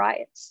Watts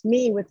riots,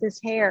 me with this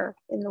hair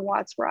in the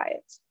Watts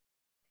riots.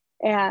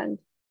 And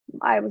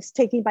I was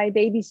taking my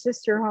baby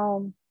sister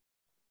home,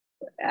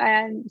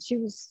 and she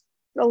was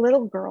a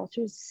little girl.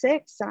 She was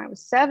 6 and I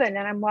was 7,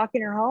 and I'm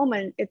walking her home,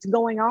 and it's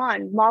going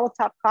on.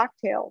 Molotov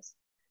cocktails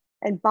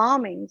and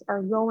bombings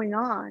are going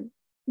on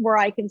where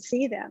I can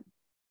see them.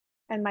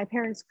 And my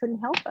parents couldn't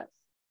help us.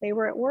 They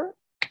were at work.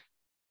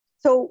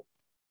 So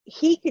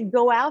he could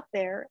go out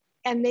there,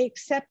 and they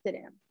accepted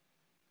him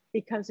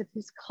because of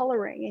his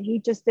coloring, and he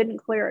just didn't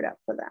clear it up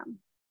for them.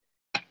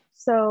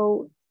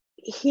 So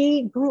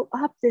he grew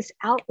up this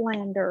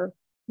outlander,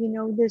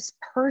 this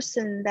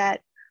person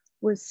that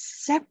was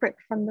separate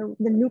from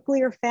the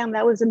nuclear family.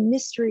 That was a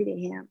mystery to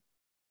him.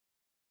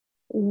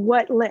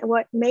 What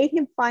made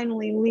him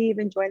finally leave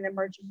and join the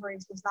Merchant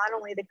Marines was not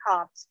only the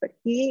cops, but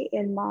he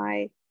and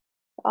my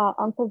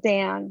Uncle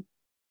Dan.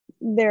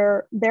 They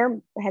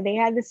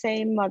had the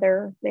same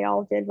mother. They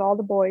all did, all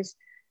the boys.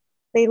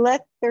 They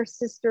let their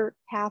sister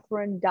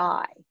Catherine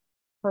die.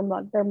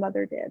 Their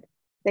mother did.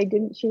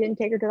 She didn't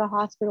take her to the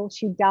hospital.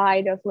 She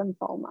died of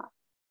lymphoma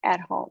at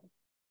home,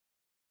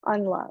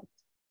 unloved.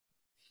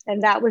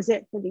 And that was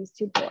it for these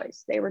 2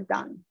 boys. They were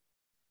done.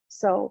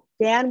 So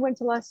Dan went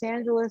to Los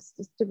Angeles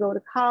to go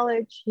to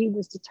college. He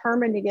was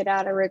determined to get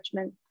out of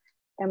Richmond.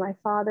 And my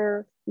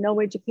father, no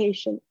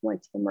education,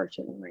 went to the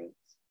Merchant Marines.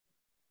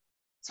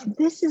 So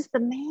this is the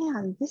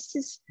man. This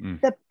is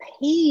the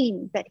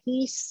pain that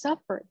he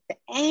suffered, the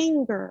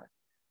anger,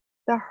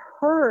 the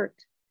hurt,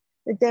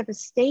 the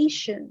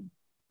devastation.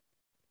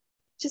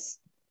 Just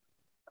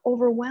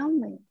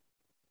overwhelming.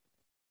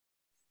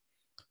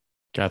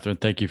 Catherine,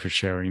 thank you for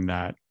sharing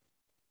that.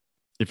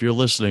 If you're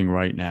listening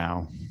right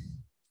now,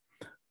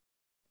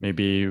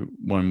 maybe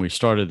when we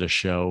started the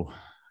show,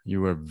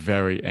 you were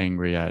very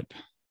angry at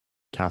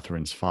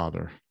Catherine's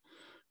father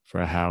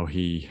for how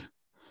he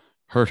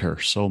hurt her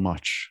so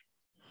much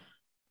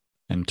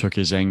and took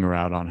his anger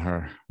out on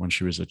her when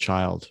she was a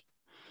child.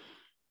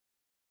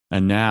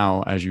 And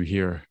now, as you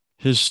hear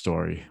his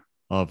story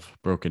of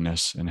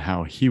brokenness and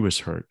how he was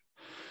hurt,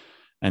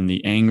 and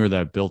the anger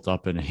that built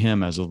up in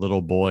him as a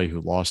little boy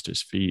who lost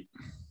his feet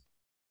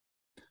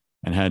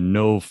and had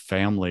no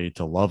family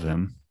to love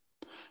him,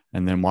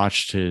 and then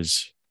watched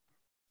his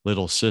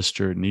little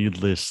sister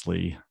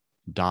needlessly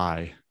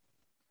die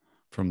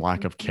from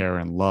lack of care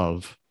and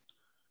love,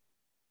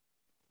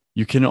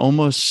 you can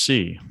almost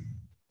see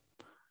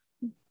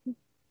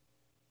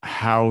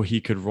how he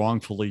could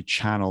wrongfully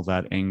channel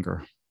that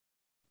anger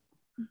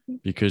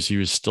because he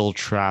was still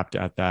trapped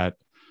at that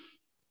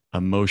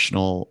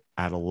emotional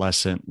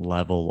adolescent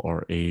level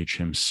or age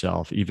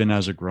himself, even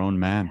as a grown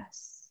man.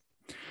 Yes.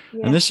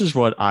 And this is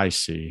what I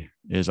see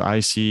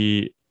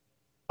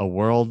a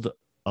world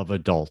of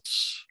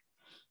adults.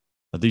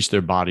 At least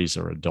their bodies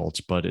are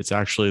adults, but it's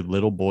actually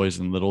little boys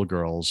and little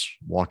girls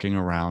walking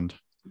around,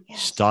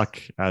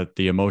 stuck at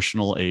the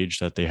emotional age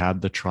that they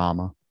had the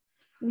trauma.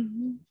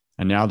 And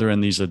now they're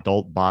in these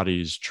adult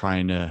bodies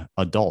trying to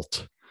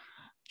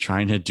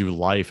do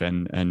life,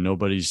 and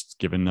nobody's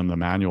giving them the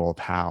manual of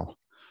how.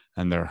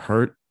 And they're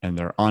hurt and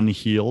they're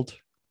unhealed.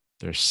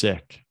 They're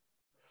sick.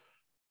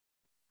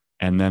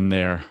 And then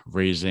they're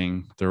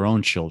raising their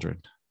own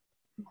children.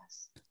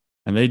 Yes.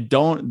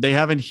 And they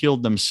haven't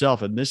healed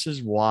themselves. And this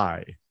is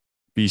why,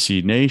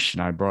 BC Nation,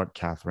 I brought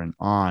Catherine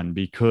on,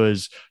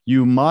 because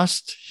you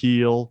must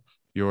heal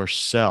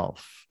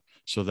yourself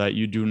so that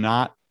you do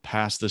not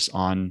pass this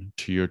on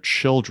to your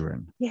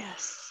children.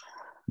 Yes.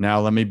 Now,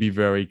 let me be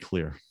very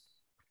clear.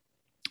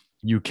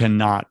 You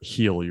cannot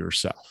heal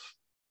yourself.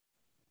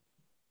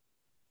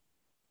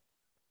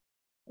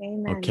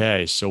 Amen.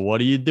 Okay, so what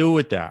do you do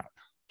with that?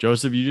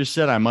 Joseph, you just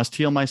said, I must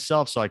heal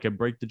myself so I can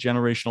break the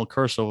generational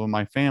curse over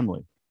my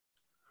family.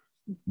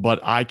 But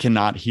I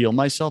cannot heal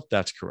myself.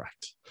 That's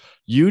correct.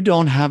 You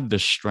don't have the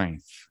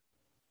strength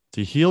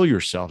to heal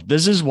yourself.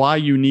 This is why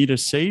you need a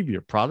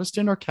savior,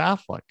 Protestant or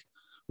Catholic.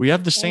 We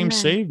have the same Amen.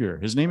 savior.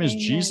 His name is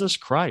Amen. Jesus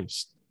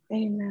Christ.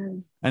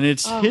 Amen. And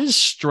it's his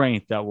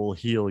strength that will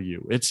heal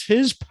you. It's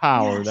his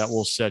power that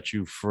will set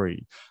you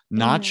free,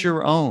 not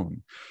your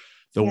own.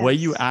 The way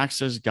you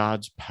access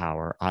God's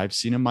power, I've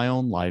seen in my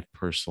own life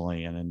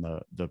personally, and in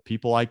the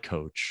people I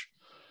coach,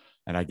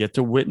 and I get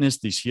to witness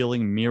these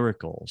healing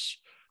miracles.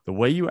 The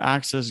way you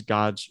access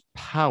God's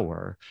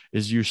power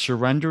is you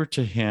surrender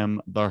to him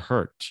the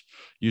hurt.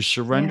 You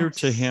surrender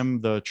to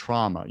him the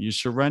trauma. You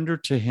surrender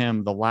to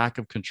him the lack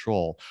of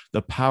control,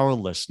 the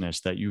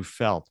powerlessness that you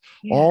felt,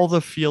 all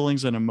the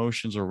feelings and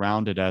emotions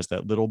around it as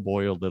that little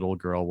boy or little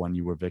girl when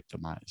you were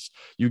victimized.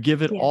 You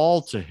give it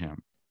all to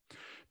him,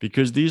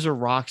 because these are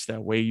rocks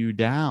that weigh you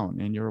down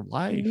in your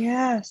life.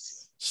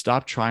 Yes.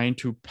 Stop trying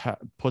to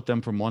put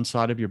them from one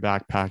side of your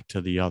backpack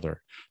to the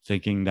other,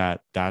 thinking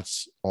that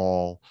that's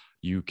all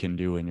you can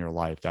do in your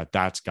life, that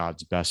that's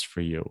God's best for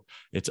you.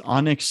 It's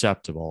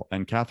unacceptable.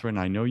 And Catherine,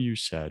 I know you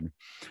said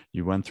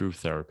you went through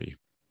therapy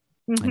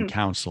and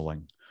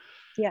counseling.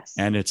 Yes.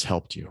 And it's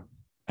helped you.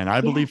 And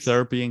I believe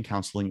therapy and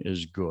counseling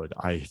is good.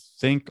 I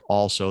think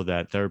also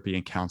that therapy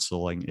and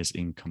counseling is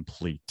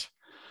incomplete.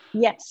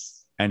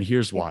 Yes. And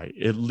here's why.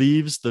 It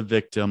leaves the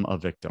victim a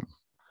victim.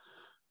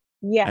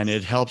 Yes. And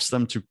it helps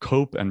them to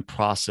cope and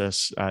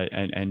process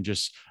and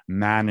just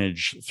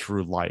manage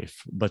through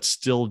life, but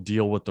still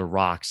deal with the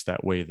rocks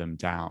that weigh them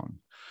down.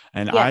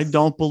 And I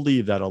don't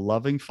believe that a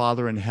loving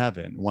Father in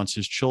heaven wants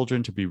his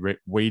children to be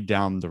weighed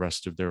down the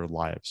rest of their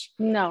lives.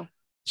 No.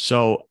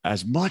 So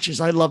as much as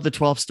I love the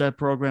 12-step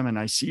program and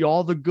I see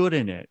all the good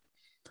in it,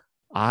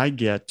 I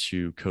get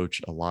to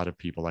coach a lot of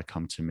people that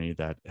come to me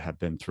that have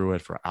been through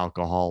it for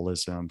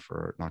alcoholism,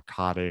 for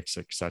narcotics,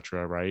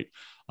 etc., right?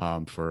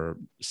 For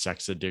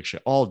sex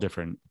addiction, all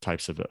different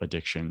types of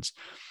addictions.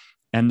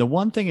 And the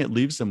one thing it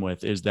leaves them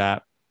with is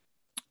that,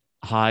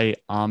 hi,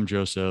 I'm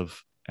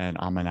Joseph and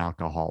I'm an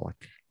alcoholic.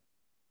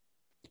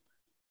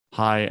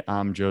 Hi,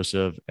 I'm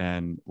Joseph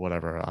and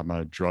whatever, I'm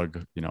a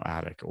drug,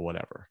 addict or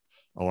whatever,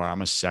 or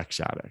I'm a sex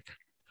addict.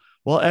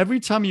 Well, every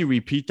time you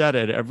repeat that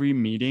at every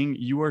meeting,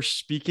 you are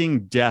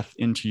speaking death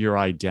into your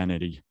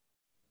identity.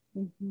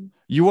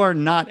 You are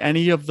not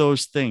any of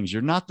those things.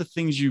 You're not the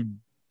things you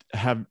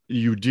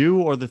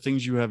do or the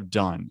things you have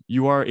done.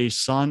 You are a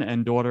son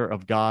and daughter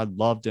of God,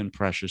 loved and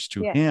precious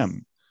to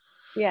him.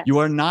 Yes. You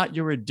are not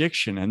your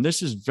addiction. And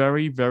this is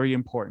very, very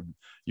important.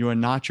 You are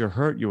not your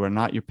hurt. You are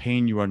not your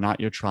pain. You are not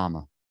your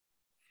trauma.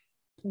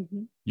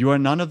 You are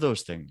none of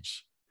those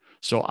things.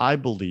 So I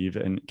believe,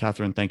 and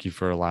Catherine, thank you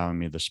for allowing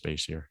me the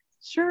space here.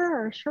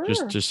 Sure.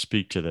 Just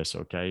speak to this,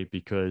 okay?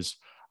 Because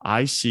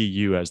I see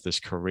you as this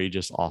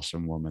courageous,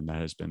 awesome woman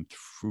that has been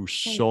through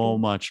so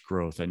much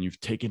growth, and you've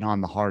taken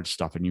on the hard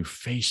stuff and you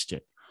faced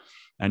it.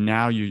 And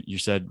now you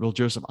said, well,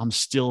 Joseph, I'm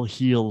still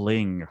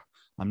healing.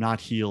 I'm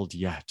not healed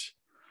yet.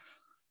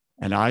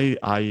 And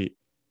I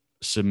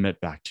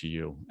submit back to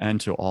you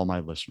and to all my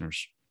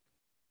listeners,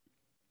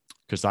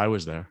 because I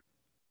was there.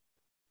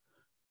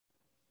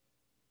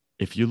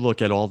 If you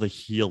look at all the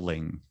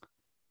healing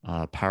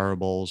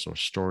parables or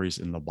stories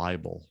in the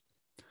Bible,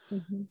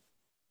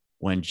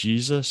 when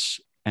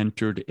Jesus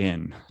entered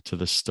in to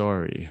the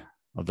story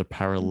of the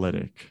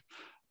paralytic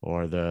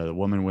or the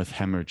woman with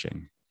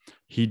hemorrhaging,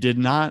 he did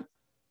not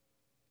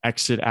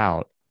exit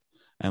out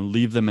and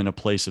leave them in a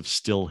place of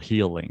still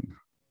healing.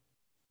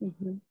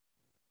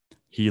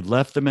 He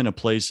left them in a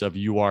place of,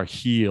 you are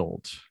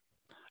healed.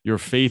 Your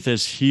faith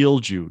has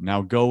healed you.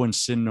 Now go and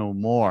sin no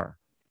more,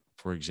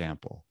 for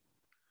example.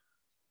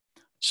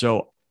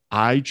 So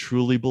I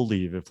truly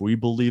believe, if we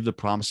believe the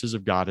promises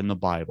of God in the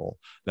Bible,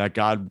 that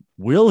God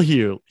will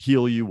heal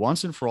you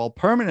once and for all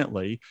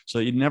permanently, so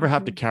that you never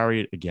have to carry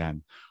it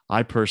again.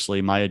 I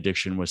personally, my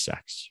addiction was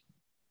sex.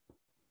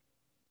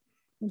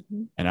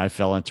 And I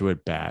fell into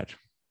it bad.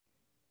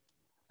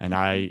 And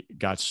I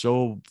got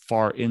so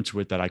far into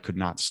it that I could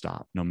not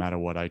stop, no matter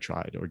what I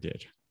tried or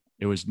did.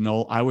 I was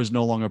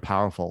no longer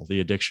powerful.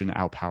 The addiction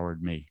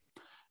outpowered me.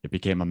 It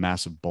became a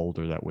massive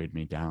boulder that weighed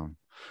me down.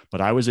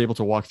 But I was able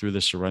to walk through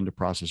this surrender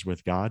process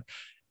with God.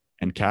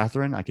 And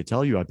Catherine, I could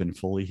tell you, I've been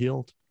fully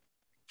healed.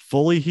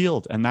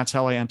 And that's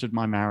how I entered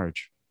my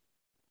marriage.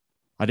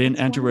 I didn't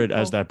enter it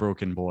as that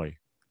broken boy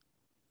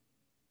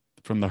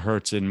from the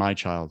hurts in my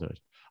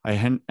childhood.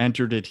 I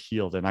entered it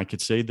healed. And I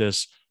could say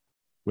this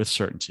with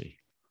certainty.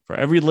 For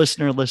every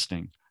listener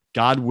listening,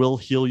 God will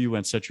heal you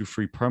and set you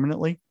free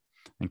permanently.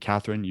 And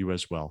Catherine, you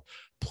as well.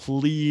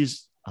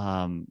 Please,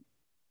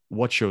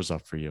 what shows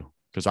up for you?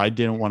 Because I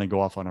didn't want to go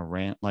off on a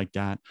rant like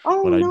that.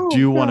 But I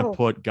do want to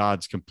put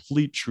God's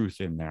complete truth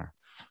in there.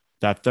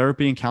 That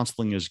therapy and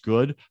counseling is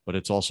good, but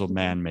it's also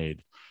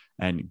man-made.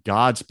 And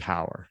God's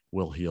power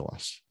will heal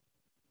us.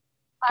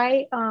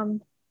 I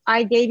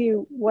gave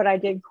you what I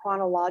did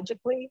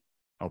chronologically.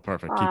 Oh,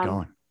 perfect. Keep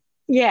going.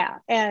 Yeah.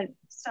 And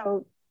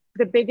so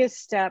the biggest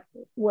step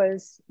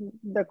was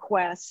the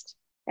quest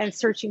and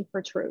searching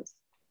for truth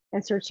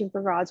and searching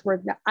for God's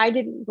word. Now, I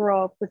didn't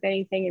grow up with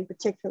anything in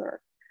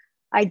particular.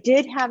 I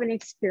did have an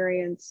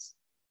experience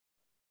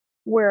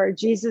where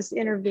Jesus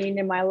intervened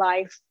in my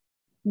life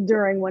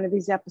during one of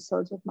these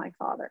episodes with my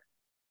father.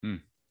 Hmm.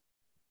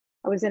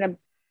 I was in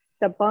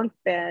the bunk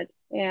bed,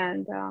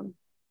 and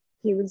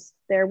he was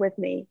there with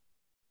me.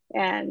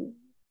 And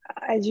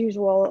as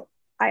usual,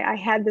 I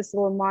had this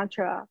little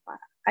mantra.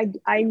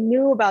 I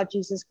knew about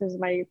Jesus because of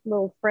my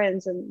little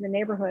friends in the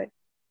neighborhood.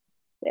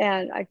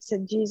 And I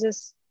said,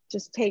 Jesus,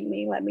 just take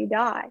me, let me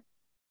die.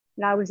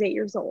 And I was 8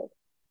 years old.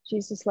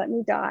 Jesus, let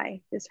me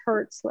die. This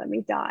hurts. Let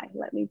me die.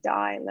 Let me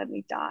die. Let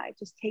me die.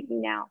 Just take me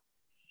now.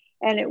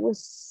 And it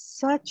was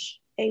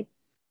such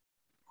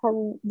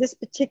this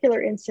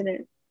particular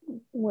incident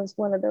was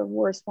one of the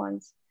worst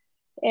ones.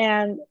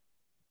 And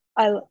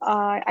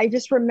I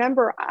just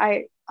remember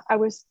I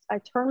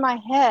turned my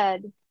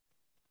head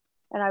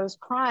and I was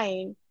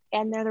crying,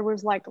 and then there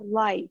was like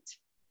light.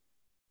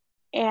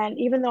 And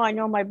even though I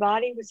know my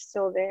body was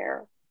still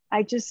there,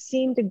 I just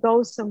seemed to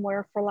go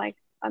somewhere for like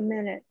a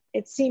minute.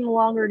 It seemed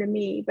longer to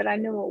me, but I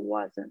knew it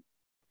wasn't.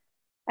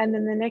 And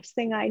then the next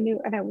thing I knew,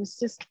 and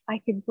I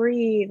could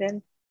breathe,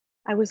 and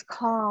I was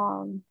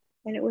calm,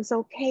 and it was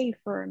okay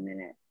for a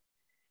minute.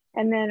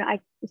 And then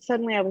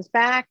suddenly I was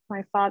back.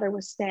 My father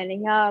was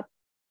standing up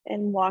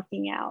and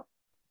walking out,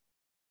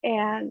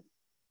 and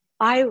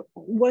I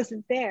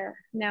wasn't there.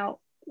 Now,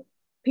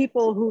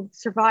 people who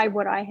survive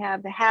what I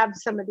have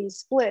some of these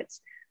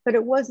splits, but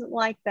it wasn't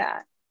like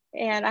that.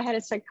 And I had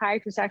a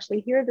psychiatrist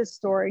actually hear this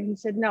story. He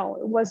said, no,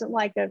 it wasn't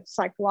like a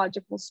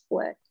psychological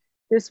split.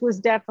 This was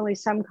definitely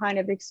some kind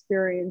of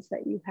experience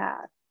that you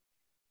had.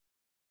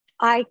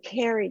 I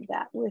carried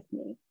that with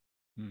me.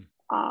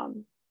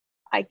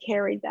 I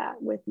carried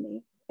that with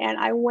me. And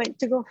I went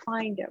to go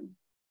find him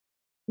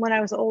when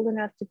I was old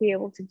enough to be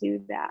able to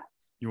do that.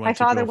 My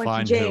father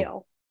went to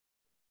jail.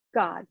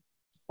 God.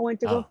 I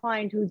went to go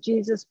find who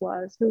Jesus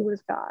was, who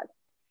was God.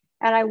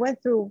 And I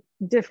went through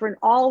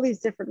all these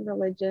different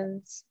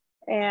religions.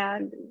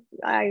 And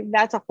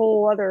that's a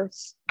whole other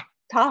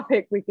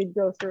topic we could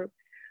go through.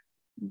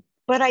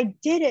 But I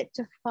did it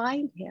to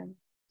find him,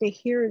 to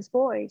hear his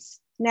voice.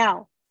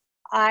 Now,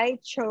 I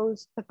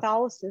chose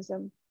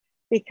Catholicism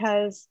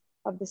because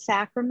of the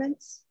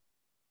sacraments,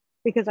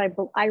 because I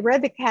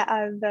read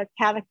the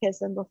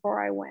catechism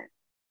before I went.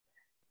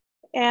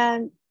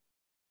 And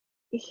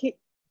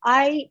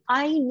I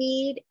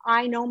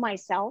know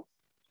myself.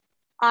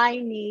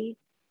 I'm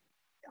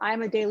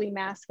a daily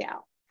mass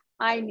gal.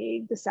 I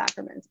need the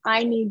sacraments.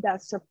 I need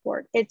that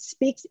support. It's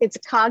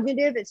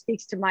cognitive. It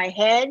speaks to my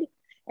head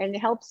and it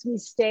helps me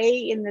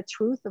stay in the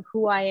truth of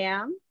who I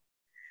am.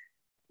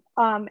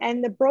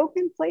 And the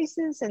broken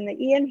places and the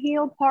Ian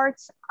Heel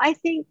parts, I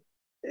think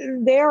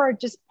there are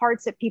just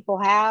parts that people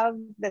have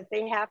that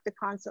they have to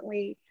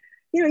constantly,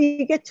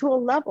 you get to a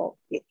level.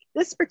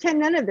 Let's pretend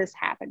none of this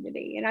happened to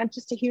me and I'm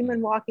just a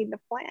human walking the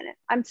planet.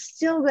 I'm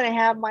still going to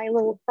have my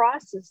little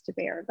crosses to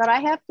bear that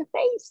I have to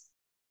face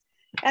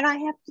and I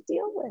have to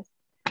deal with.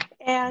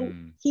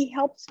 And he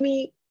helps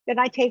me, and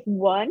I take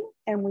one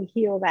and we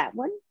heal that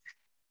one.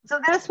 So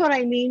that's what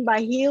I mean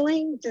by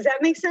healing. Does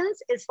that make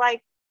sense? It's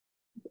like,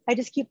 I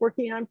just keep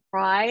working on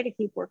pride. I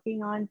keep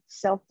working on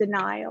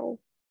self-denial.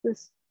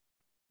 This,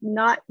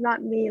 not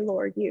me,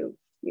 Lord, you,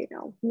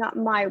 not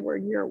my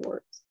word, your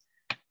words.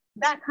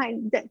 That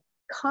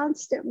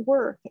constant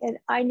work. And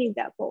I need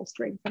that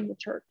bolstering from the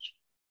church.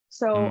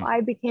 So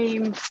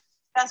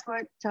that's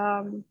what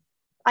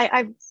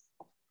I've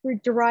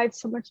derived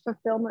so much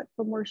fulfillment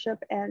from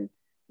worship and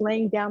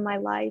laying down my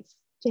life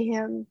to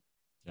him.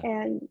 Yeah.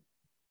 And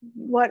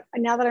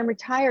now that I'm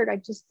retired,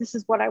 this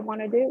is what I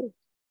want to do.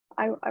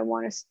 I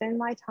want to spend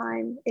my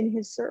time in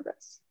his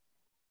service.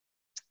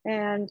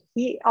 And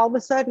he, all of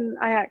a sudden,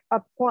 I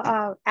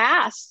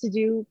asked to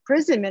do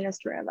prison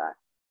ministry. I thought,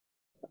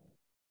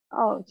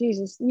 oh,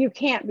 Jesus, you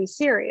can't be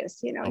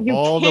serious.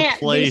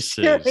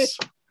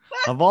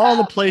 Of all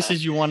the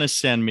places you want to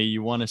send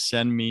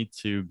me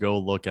to go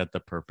look at the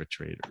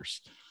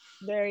perpetrators.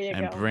 There you go.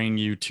 And bring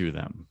you to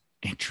them.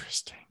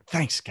 Interesting.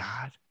 Thanks,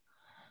 God.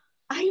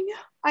 I know.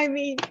 I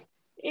mean,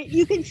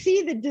 you can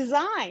see the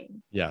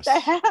design that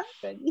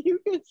happened.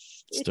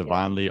 It's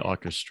divinely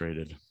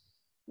orchestrated.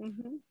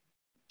 Mm-hmm.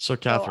 So,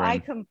 Catherine. I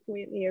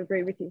completely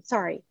agree with you.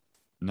 Sorry.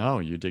 No,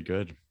 you did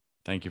good.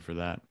 Thank you for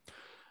that.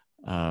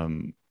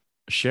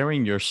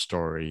 Sharing your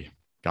story,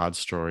 God's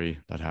story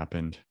that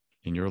happened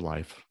in your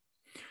life,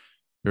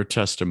 your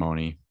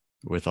testimony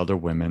with other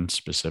women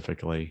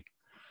specifically.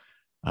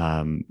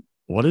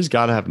 What does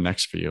God have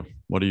next for you?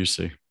 What do you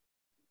see?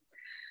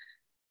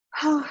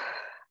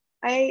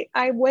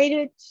 I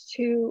waited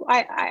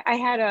I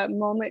had a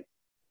moment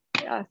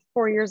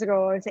 4 years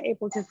ago. I was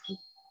able to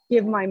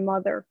give my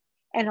mother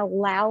and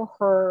allow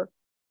her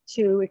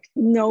to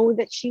know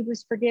that she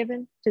was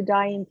forgiven, to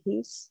die in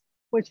peace,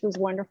 which was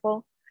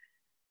wonderful.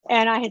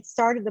 And I had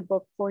started the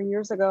book 4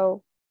 years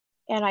ago,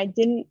 and I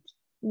didn't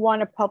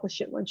want to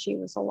publish it when she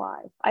was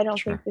alive. I don't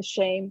think the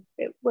shame,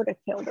 it would have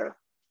killed her.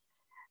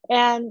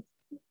 And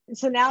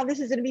so now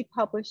this is going to be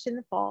published in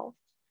the fall.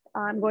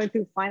 I'm going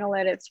through final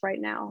edits right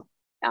now.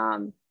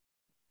 And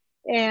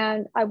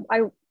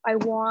I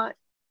want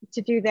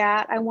to do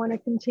that. I want to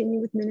continue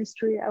with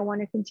ministry. I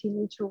want to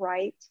continue to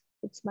write.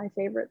 It's my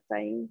favorite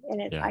thing.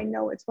 And I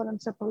know it's what I'm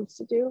supposed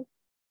to do,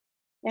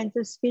 and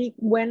to speak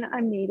when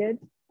I'm needed.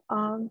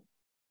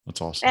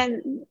 That's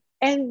awesome.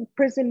 And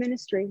prison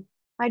ministry.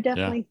 I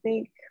definitely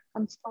think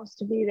I'm supposed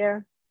to be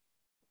there.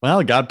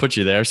 Well, God put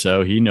you there,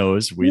 so he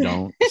knows we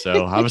don't.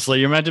 So obviously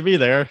you're meant to be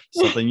there.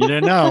 Something you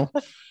didn't know.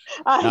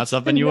 Not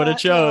something you would have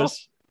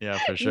chose. No. Yeah,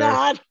 for sure.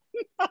 No.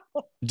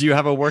 Do you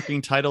have a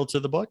working title to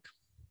the book?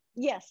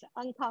 Yes.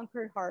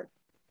 Unconquered Heart.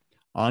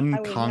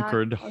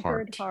 Unconquered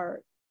Heart.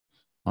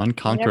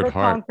 Unconquered never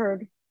Heart.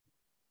 Conquered.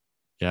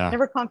 Yeah.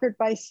 Never conquered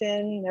by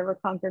sin, never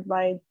conquered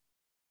by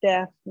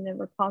death,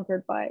 never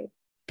conquered by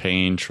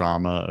pain,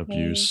 trauma,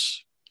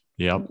 abuse.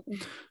 Yep.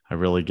 I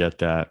really get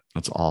that.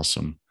 That's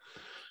awesome.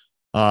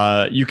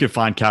 You can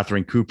find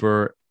Katherine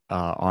Cooper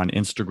on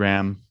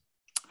Instagram.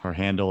 Her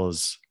handle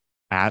is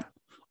at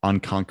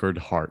Unconquered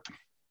Heart.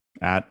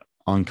 At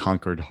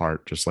Unconquered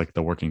Heart, just like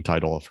the working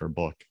title of her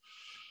book.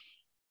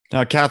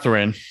 Now,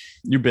 Katherine,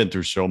 you've been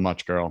through so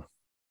much, girl.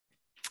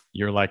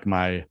 You're like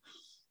my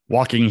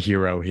walking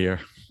hero here,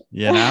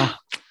 you know?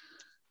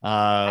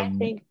 I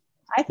think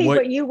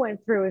what you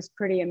went through is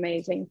pretty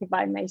amazing, if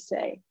I may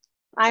say.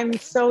 I'm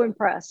so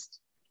impressed.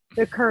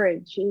 The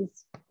courage is,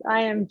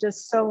 I am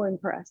just so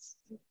impressed.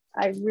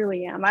 I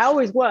really am. I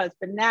always was,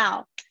 but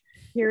now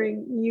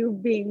hearing you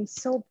being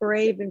so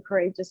brave and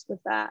courageous with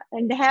that,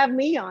 and to have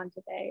me on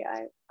today,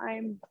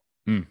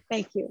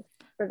 thank you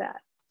for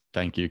that.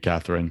 Thank you,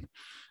 Katherine.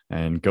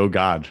 And go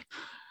God.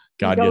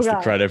 God gets the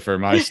credit for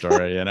my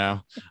story, you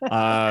know?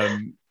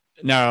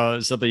 Now,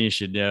 something you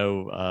should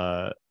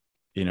know,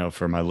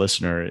 for my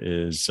listener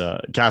is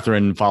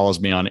Katherine follows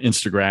me on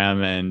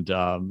Instagram,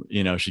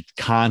 and, she's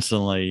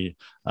constantly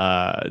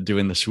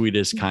doing the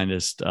sweetest,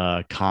 kindest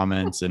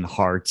comments and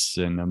hearts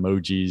and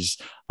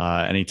emojis.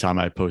 Anytime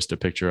I post a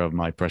picture of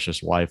my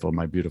precious wife or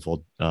my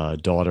beautiful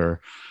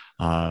daughter,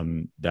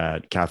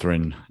 that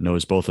Katherine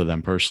knows both of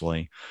them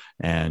personally.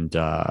 And,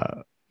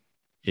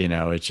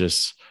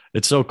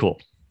 it's so cool.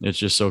 It's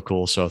just so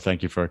cool. So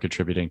thank you for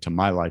contributing to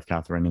my life,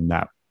 Katherine, in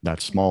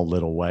that small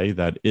little way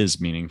that is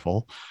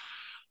meaningful.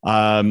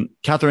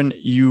 Katherine,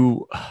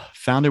 you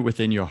found it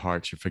within your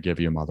heart to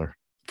forgive your mother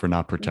for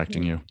not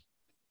protecting you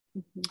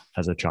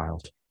as a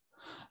child.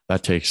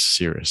 That takes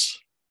serious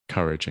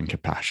courage and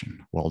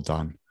compassion. Well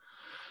done.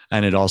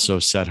 And it also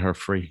set her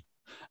free,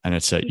 and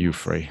it set you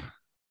free.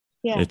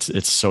 Yeah.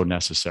 It's so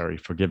necessary.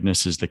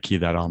 Forgiveness is the key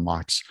that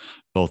unlocks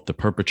both the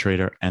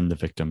perpetrator and the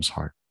victim's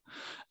heart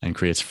and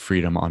creates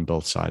freedom on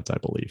both sides, I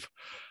believe.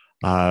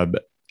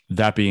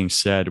 That being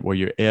said, were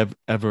you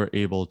ever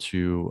able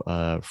to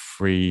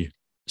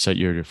set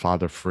your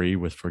father free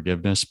with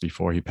forgiveness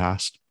before he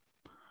passed?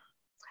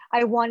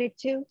 I wanted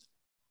to.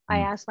 I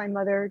asked my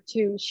mother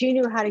to. She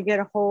knew how to get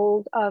a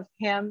hold of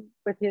him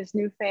with his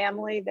new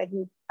family that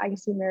I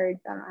guess he married,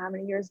 I don't know how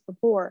many years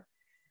before.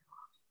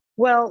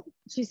 Well,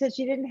 she said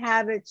she didn't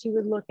have it. She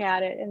would look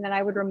at it, and then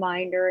I would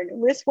remind her.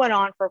 And this went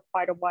on for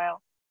quite a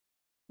while.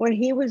 When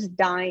he was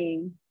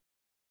dying,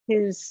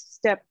 his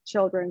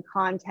stepchildren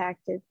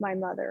contacted my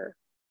mother.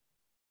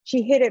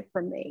 She hid it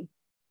from me.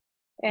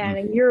 And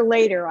a year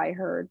later, I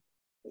heard.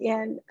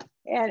 And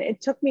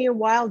it took me a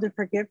while to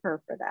forgive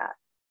her for that.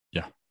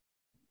 Yeah.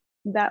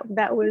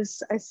 That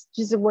was,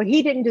 she said, well,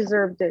 he didn't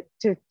deserve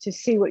to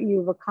see what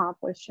you've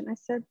accomplished. And I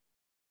said,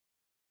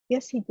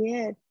 yes, he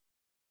did.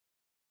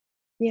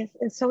 Yes,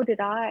 and so did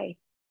I.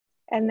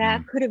 And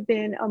that could have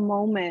been a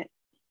moment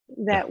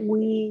that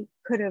we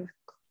could have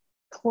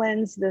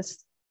cleansed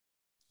this.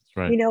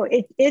 Right.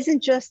 It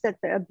isn't just that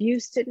the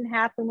abuse didn't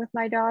happen with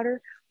my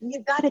daughter.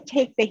 You've got to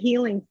take the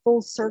healing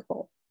full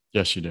circle.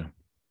 Yes, you do.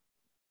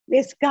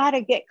 It's got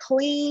to get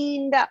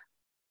cleaned up.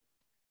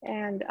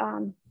 And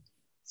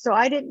so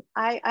I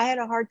had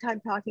a hard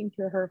time talking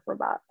to her for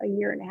about a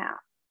year and a half.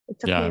 It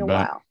took me a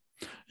while.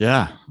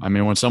 Yeah. I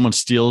mean, when someone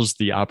steals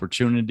the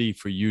opportunity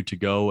for you to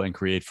go and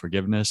create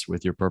forgiveness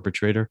with your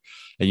perpetrator,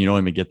 and you don't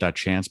even get that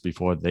chance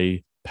before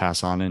they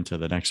pass on into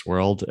the next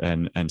world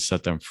and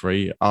set them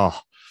free.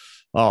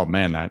 Oh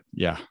man,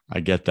 I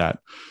get that.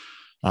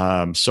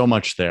 So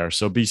much there.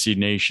 So BC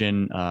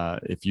Nation,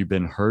 if you've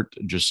been hurt,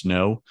 just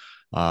know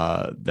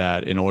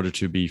that in order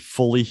to be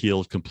fully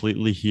healed,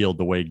 completely healed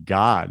the way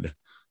God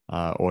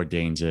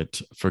ordains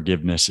it,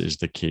 forgiveness is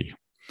the key.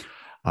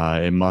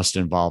 It must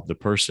involve the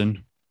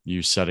person,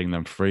 you setting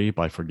them free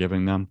by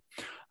forgiving them,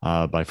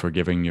 by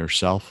forgiving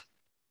yourself,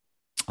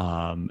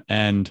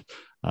 and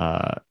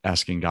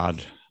asking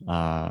God,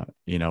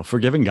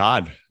 forgiving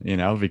God,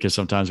 because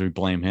sometimes we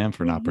blame him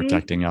for not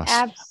protecting us.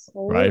 Absolutely.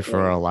 Right.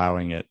 For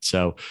allowing it.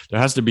 So there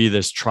has to be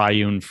this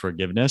triune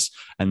forgiveness,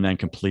 and then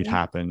complete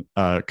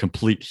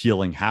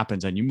healing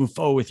happens, and you move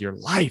forward with your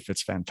life.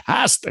 It's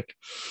fantastic.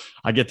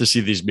 I get to see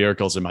these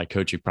miracles in my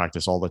coaching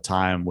practice all the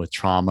time with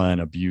trauma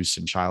and abuse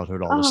and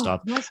childhood, all this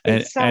stuff.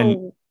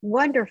 And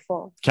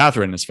wonderful.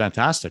 Katherine, it's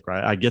fantastic,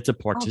 right? I get to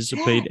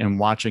participate in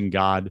watching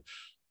God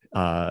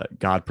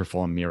God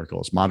perform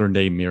miracles, modern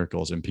day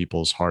miracles in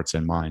people's hearts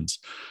and minds.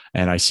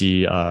 And I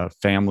see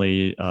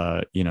family,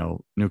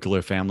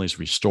 nuclear families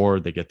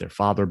restored. They get their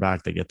father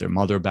back, they get their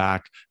mother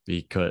back,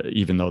 because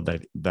even though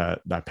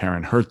that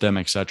parent hurt them,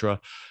 etc.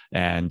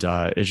 And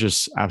it's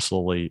just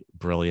absolutely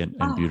brilliant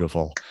and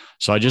beautiful.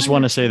 So I just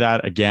want to say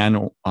that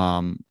again,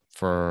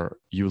 for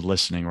you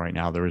listening right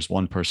now. There is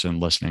one person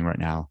listening right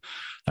now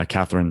that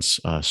Catherine's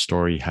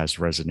story has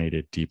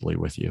resonated deeply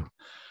with you.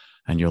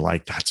 And you're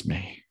like, that's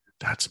me.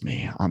 That's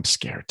me. I'm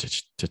scared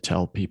to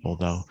tell people,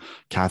 though.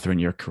 Catherine,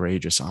 you're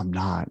courageous. I'm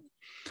not.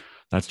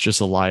 That's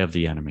just a lie of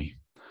the enemy.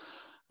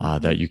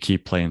 That you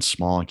keep playing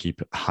small and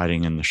keep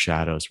hiding in the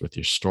shadows with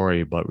your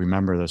story. But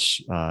remember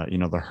this,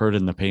 the hurt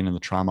and the pain and the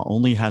trauma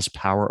only has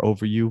power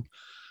over you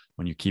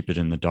when you keep it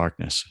in the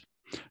darkness.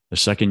 The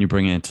second you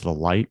bring it into the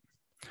light,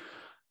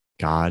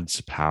 God's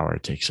power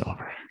takes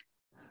over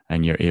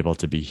and you're able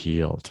to be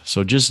healed.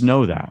 So just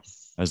know that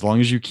as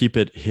long as you keep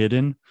it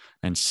hidden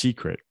and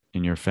secret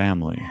in your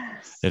family,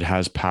 it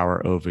has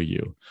power over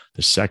you.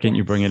 The second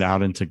you bring it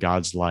out into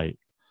God's light,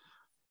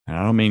 and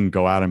I don't mean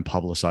go out and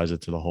publicize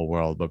it to the whole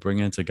world, but bring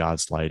it into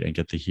God's light and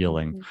get the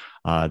healing,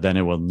 then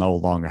it will no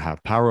longer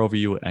have power over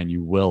you and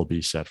you will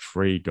be set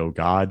free. Go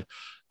God.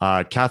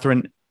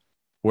 Catherine,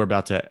 we're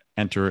about to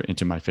enter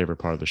into my favorite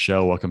part of the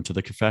show. Welcome to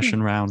the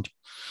confession round.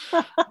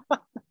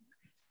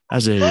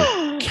 As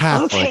a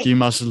Catholic, you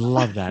must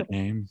love that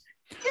name.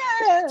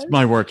 Yes. It's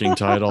my working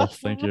title.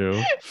 Thank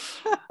you.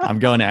 I'm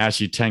going to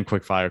ask you 10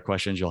 quick fire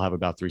questions. You'll have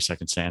about 3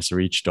 seconds to answer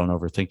each. Don't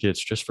overthink it.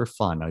 It's just for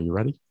fun. Are you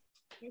ready?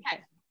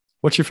 Okay.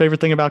 What's your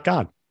favorite thing about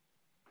God?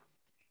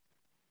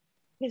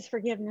 His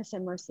forgiveness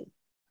and mercy.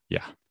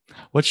 Yeah.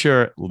 What's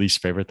your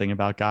least favorite thing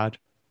about God?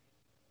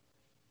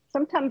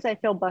 Sometimes I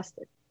feel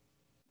busted.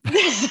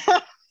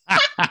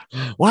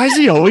 Why is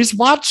he always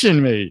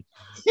watching me?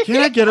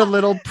 Can I get a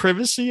little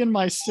privacy in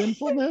my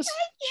sinfulness?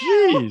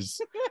 Jeez,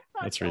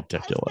 that's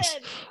ridiculous.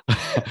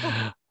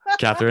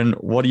 Catherine,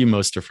 what are you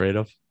most afraid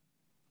of?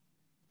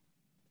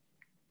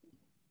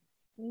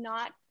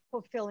 Not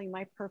fulfilling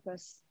my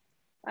purpose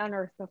on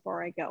earth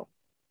before I go.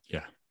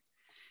 Yeah.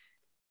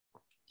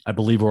 I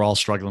believe we're all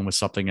struggling with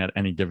something at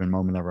any given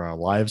moment of our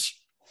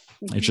lives.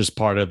 It's just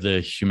part of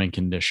the human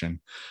condition.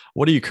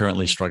 What are you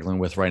currently struggling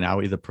with right now,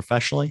 either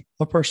professionally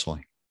or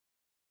personally?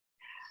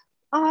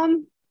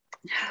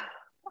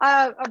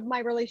 My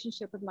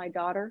relationship with my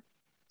daughter,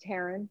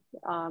 Taryn,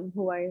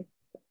 who I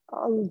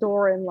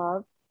adore and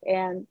love.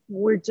 And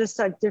we're just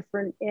at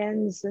different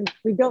ends and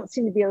we don't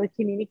seem to be able to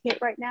communicate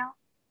right now.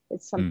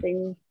 It's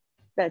something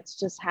that's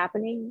just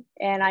happening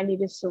and I need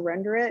to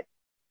surrender it.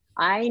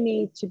 I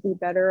need to be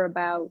better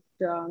about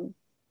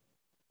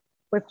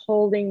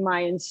withholding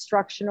my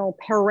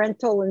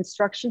parental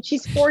instruction.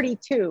 She's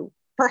 42.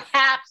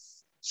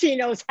 Perhaps she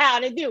knows how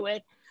to do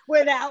it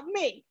without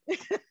me.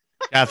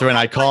 Catherine,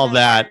 I call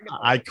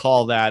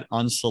that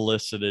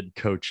unsolicited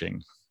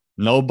coaching.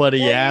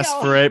 Nobody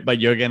asked for it, but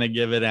you're going to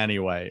give it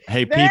anyway.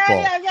 Hey,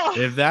 people,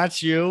 if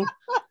that's you,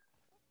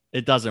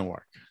 it doesn't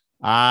work.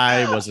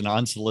 I was an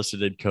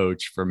unsolicited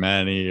coach for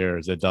many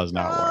years. It does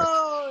not work.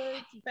 Oh,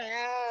 it's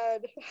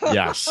bad.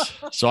 Yes.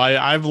 So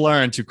I've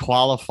learned to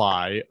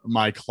qualify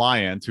my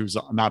client who's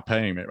not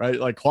paying me, right?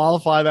 Like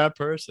qualify that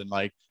person.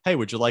 Like, hey,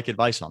 would you like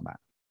advice on that?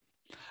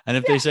 And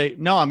if they say,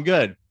 no, I'm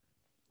good,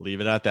 leave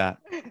it at that.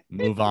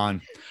 Move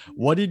on.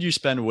 What did you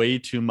spend way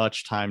too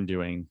much time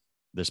doing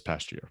this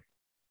past year?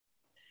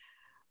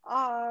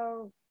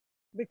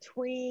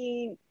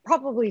 Between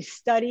probably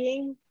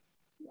studying,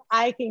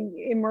 I can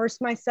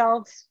immerse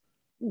myself.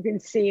 You can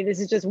see this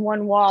is just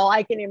one wall.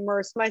 I can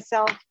immerse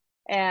myself,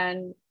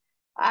 and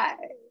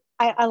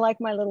I like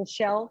my little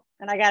shell,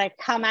 and I got to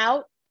come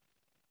out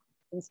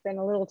and spend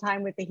a little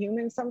time with the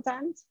humans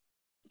sometimes.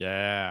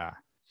 Yeah.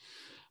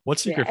 What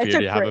secret fear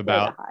do you have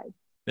about?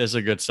 It's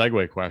a good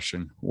segue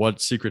question.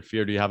 What secret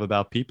fear do you have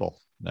about people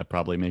that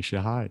probably makes you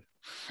hide?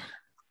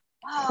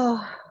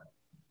 Oh,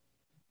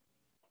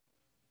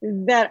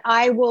 that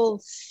I will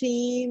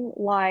seem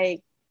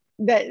like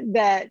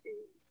that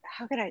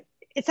how can I,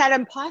 it's that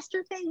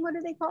imposter thing. What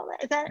do they call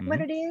that? Is that what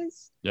it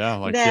is? Yeah,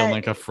 like feeling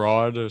like a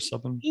fraud or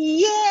something.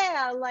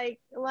 Yeah, like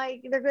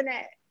they're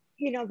gonna,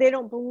 they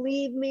don't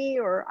believe me,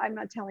 or I'm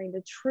not telling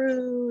the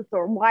truth,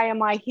 or why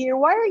am I here?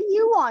 Why are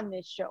you on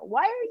this show?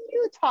 Why are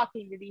you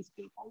talking to these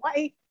people?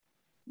 Why?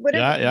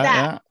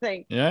 Whatever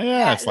thing.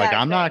 Yeah. It's like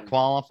I'm not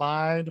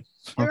qualified.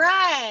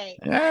 Right.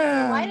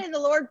 Yeah. Why did the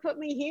Lord put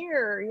me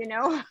here?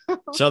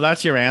 So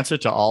that's your answer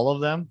to all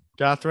of them,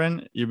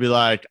 Catherine? You'd be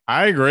like,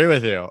 I agree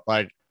with you.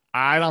 Like,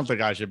 I don't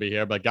think I should be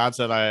here, but God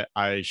said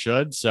I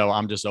should. So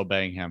I'm just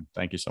obeying him.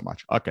 Thank you so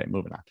much. Okay,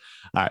 moving on.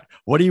 All right.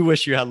 What do you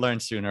wish you had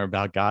learned sooner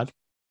about God?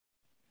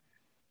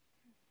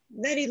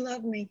 That he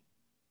loved me.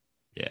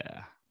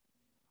 Yeah.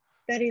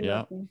 That he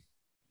loved me.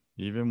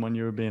 Even when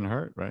you were being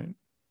hurt, right?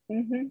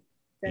 Mm-hmm.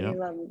 That he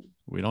loved me.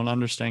 We don't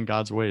understand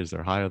God's ways.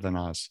 They're higher than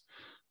us,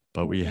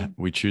 but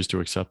we choose to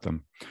accept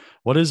them.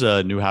 What is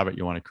a new habit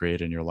you want to create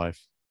in your life?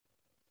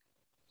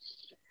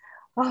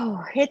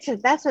 Oh,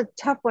 that's a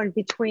tough one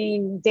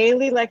between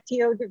daily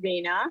Lectio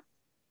Divina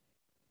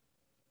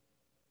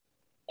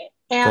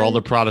For all the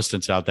And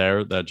Protestants out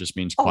there, that just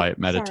means quiet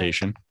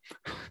meditation.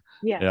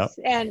 Yeah. yes,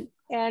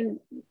 and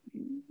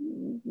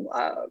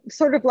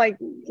sort of like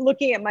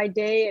looking at my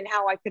day and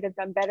how I could have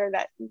done better.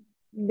 That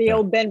the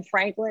old Ben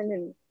Franklin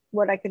and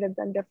what I could have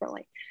done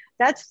differently.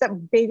 That's the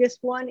biggest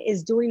one,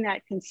 is doing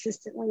that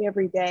consistently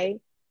every day.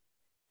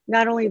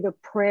 Not only the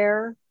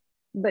prayer,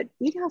 but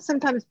you know,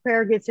 sometimes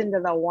prayer gets into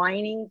the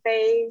whining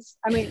phase.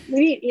 I mean,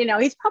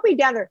 he's probably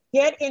down there,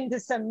 get into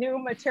some new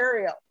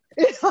material.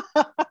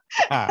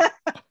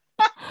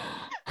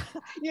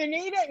 You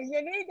need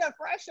to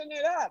freshen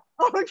it up.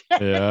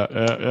 Okay.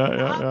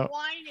 Yeah.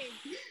 Whining.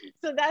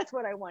 So that's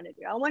what I want to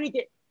do. I want to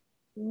get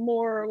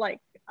more like,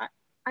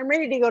 I'm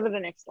ready to go to the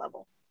next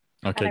level.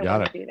 Okay, and I got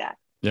want it. to do that.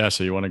 Yeah,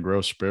 so you want to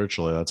grow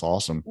spiritually. That's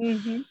awesome.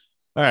 Mm-hmm.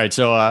 All right,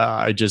 so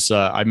I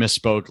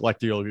misspoke.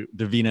 Lectio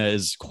Divina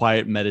is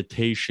quiet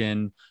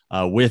meditation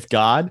with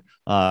God,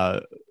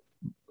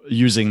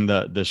 using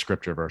the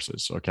scripture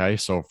verses. Okay,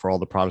 so for all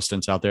the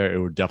Protestants out there, it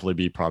would definitely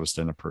be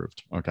Protestant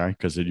approved. Okay,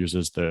 because it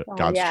uses the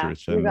God's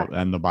truth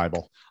and the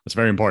Bible. That's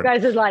very important. You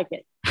guys would like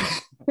it.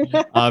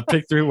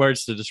 Pick 3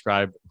 words to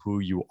describe who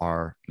you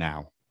are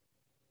now.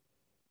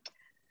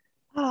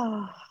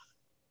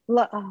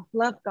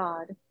 Love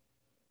God.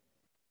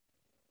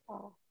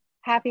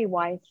 Happy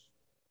wife.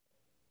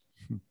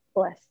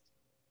 Blessed.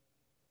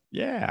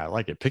 Yeah, I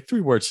like it. Pick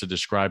 3 words to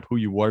describe who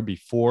you were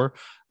before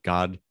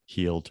God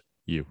healed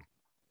you.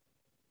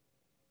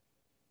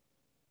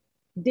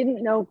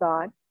 Didn't know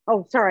God.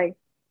 Oh, sorry.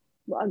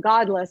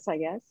 Godless, I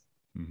guess.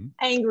 Mm-hmm.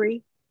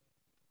 Angry.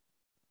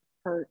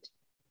 Hurt.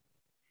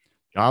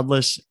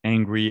 Godless,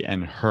 angry,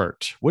 and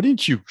hurt.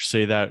 Wouldn't you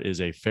say that is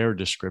a fair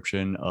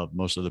description of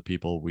most of the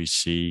people we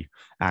see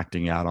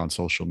acting out on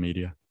social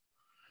media?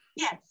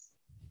 Yes.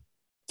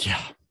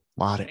 Yeah,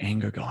 a lot of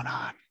anger going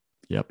on.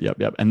 Yep.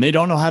 And they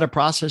don't know how to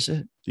process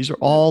it. These are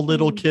all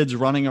little kids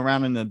running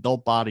around in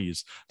adult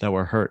bodies that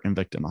were hurt and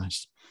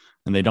victimized,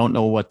 and they don't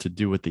know what to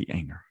do with the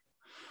anger.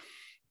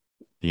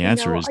 The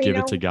answer is give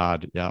it to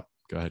God. Yeah.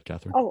 Go ahead,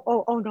 Catherine.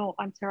 Oh, no.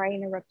 I'm sorry. I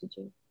interrupted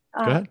you.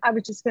 Go ahead. I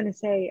was just going to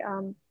say,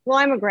 well,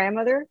 I'm a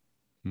grandmother.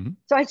 Mm-hmm.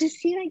 So I just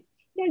see like,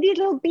 these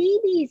little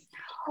babies.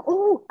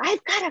 Oh,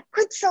 I've got a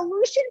good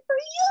solution for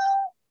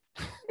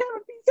you. Have a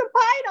piece of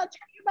pie and I'll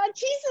tell you about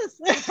Jesus.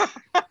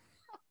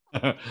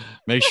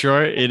 Make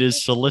sure it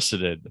is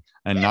solicited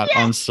and not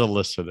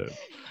unsolicited.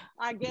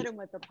 I get them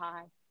with the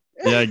pie.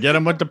 Yeah, get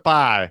them with the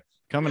pie.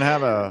 Come and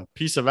have a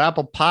piece of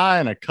apple pie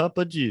and a cup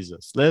of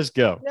Jesus. Let's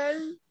go.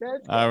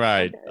 That's all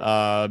right.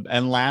 Okay.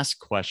 And last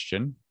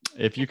question.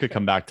 If you could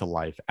come back to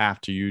life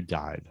after you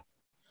died,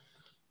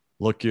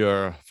 look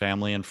your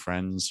family and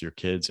friends, your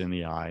kids in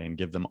the eye, and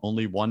give them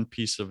only one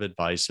piece of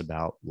advice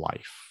about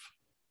life,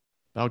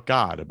 about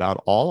God,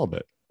 about all of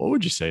it, what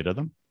would you say to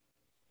them?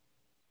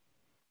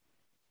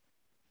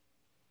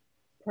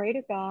 Pray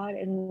to God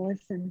and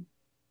listen.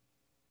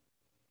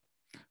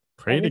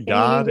 Pray to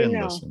God and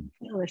listen.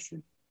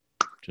 Listen.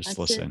 Just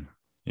listen.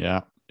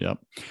 Yeah. Yep.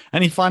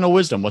 Any final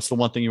wisdom? What's the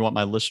one thing you want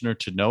my listener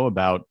to know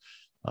about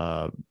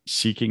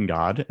seeking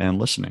God and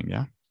listening?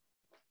 Yeah.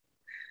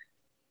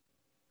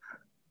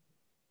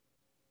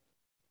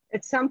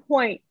 At some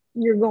point,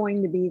 you're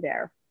going to be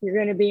there. You're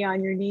going to be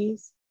on your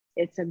knees.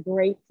 It's a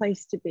great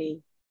place to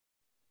be.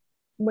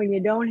 When you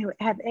don't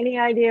have any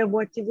idea of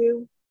what to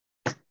do,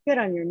 get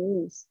on your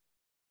knees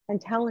and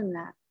tell him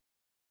that.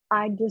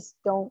 I just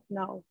don't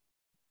know.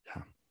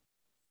 Yeah.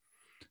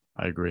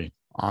 I agree.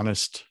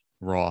 Honest,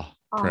 raw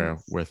prayer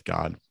with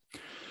God.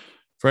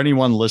 For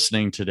anyone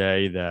listening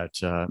today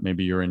that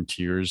maybe you're in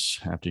tears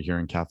after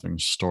hearing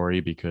Catherine's story,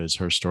 because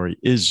her story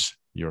is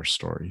your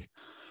story,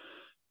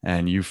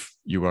 and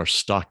you are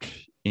stuck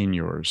in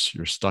yours.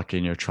 You're stuck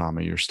in your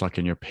trauma. You're stuck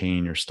in your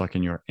pain. You're stuck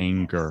in your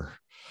anger,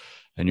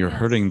 and you're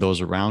hurting those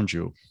around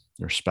you,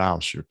 your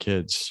spouse, your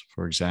kids,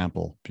 for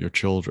example, your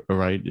children,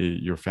 right?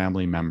 Your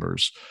family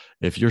members.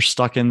 If you're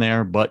stuck in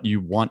there, but you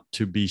want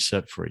to be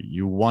set free,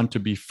 you want to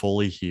be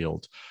fully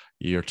healed,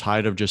 you're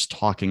tired of just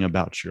talking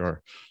about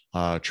your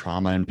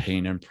trauma and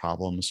pain and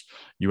problems,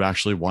 you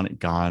actually want it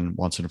gone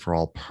once and for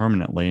all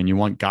permanently, and you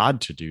want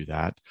God to do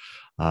that,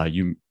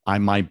 I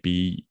might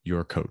be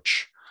your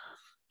coach.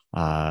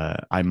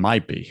 I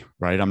might be,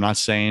 right? I'm not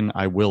saying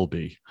I will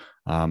be.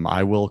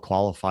 I will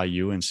qualify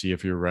you and see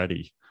if you're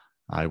ready.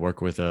 I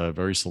work with a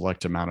very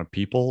select amount of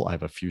people. I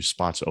have a few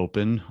spots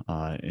open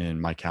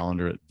in my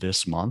calendar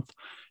this month.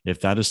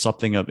 If that is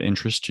something of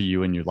interest to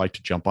you and you'd like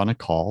to jump on a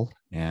call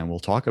and we'll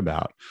talk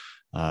about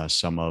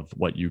some of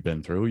what you've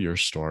been through, your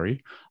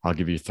story, I'll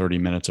give you 30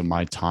 minutes of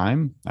my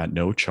time at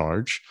no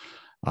charge.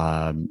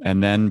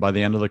 And then by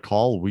the end of the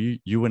call,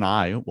 you and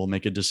I will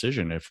make a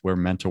decision if we're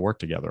meant to work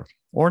together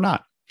or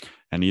not.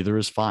 And either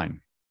is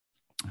fine.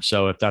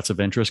 So if that's of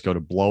interest, go to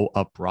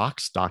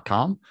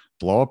blowuprocks.com,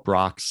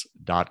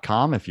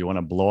 blowuprocks.com. If you want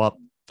to blow up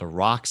the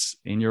rocks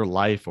in your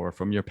life or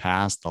from your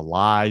past, the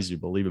lies you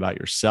believe about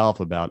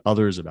yourself, about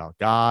others, about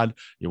God,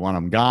 you want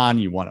them gone.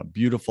 You want a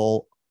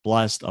beautiful,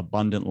 blessed,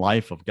 abundant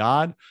life of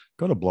God,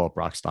 go to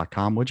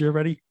blowuprocks.com. Would you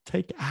already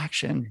take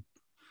action?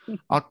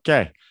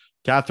 Okay.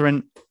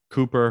 Catherine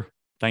Cooper,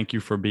 thank you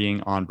for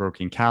being on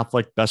Broken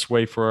Catholic. Best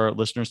way for our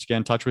listeners to get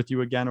in touch with you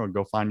again or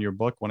go find your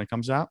book when it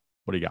comes out?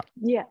 What do you got?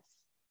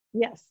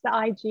 Yes. The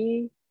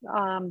IG,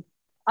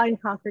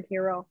 Unconquered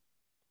Hero.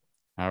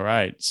 All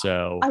right.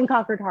 So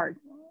Unconquered Heart.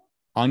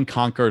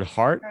 Unconquered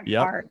Heart.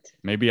 Yep. Heart.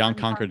 Maybe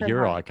Unconquered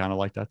Hero. Heart. I kind of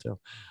like that too.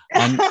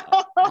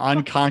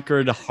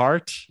 Unconquered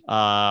Heart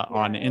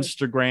on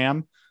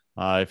Instagram.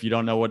 If you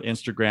don't know what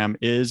Instagram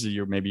is,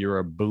 maybe you're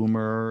a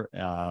boomer.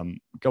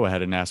 Go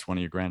ahead and ask one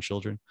of your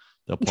grandchildren.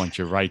 They'll point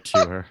you right to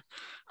her.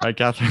 Right,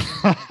 Catherine?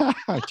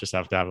 I just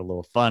have to have a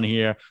little fun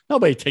here.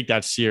 Nobody take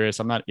that serious.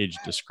 I'm not age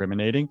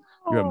discriminating.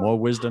 You have more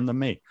wisdom than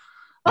me.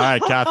 All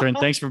right, Catherine,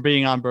 thanks for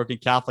being on Broken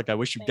Catholic. I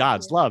wish you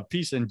God's love,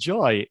 peace, and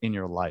joy in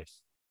your life.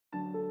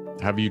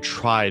 Have you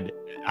tried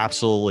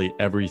absolutely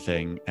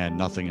everything and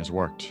nothing has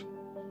worked?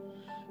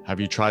 Have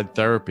you tried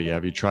therapy?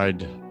 Have you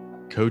tried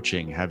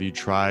coaching? Have you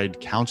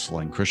tried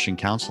counseling, Christian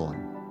counseling?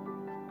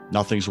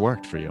 Nothing's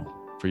worked for you,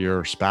 for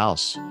your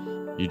spouse.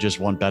 You just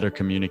want better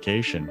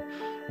communication.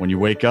 When you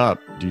wake up,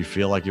 do you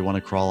feel like you want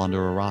to crawl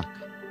under a rock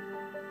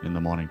in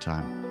the morning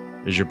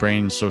time? Is your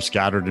brain so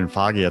scattered and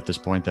foggy at this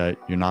point that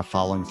you're not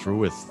following through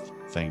with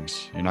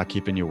things? You're not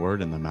keeping your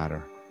word in the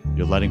matter.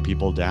 You're letting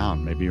people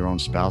down, maybe your own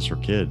spouse or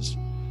kids.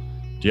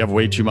 Do you have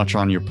way too much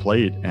on your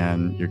plate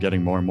and you're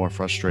getting more and more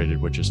frustrated,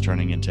 which is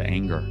turning into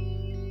anger?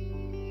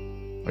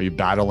 Are you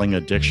battling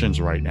addictions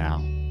right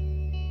now?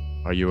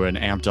 Are you an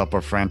amped up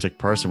or frantic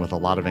person with a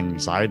lot of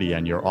anxiety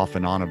and you're off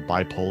and on of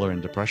bipolar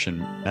and depression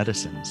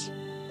medicines?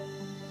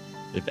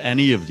 If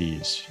any of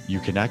these you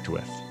connect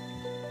with,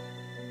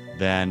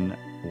 then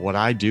what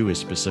I do is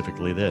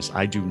specifically this.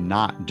 I do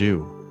not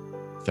do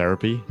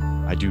therapy.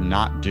 I do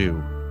not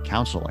do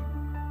counseling.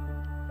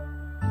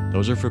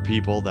 Those are for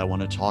people that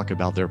want to talk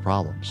about their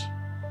problems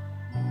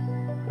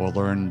or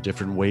learn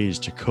different ways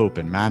to cope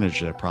and manage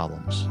their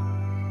problems.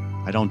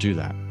 I don't do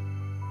that.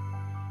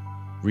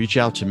 Reach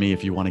out to me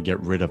if you want to get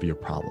rid of your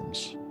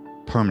problems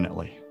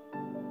permanently.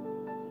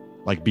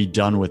 Like, be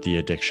done with the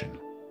addiction.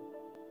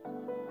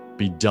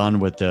 Be done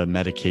with the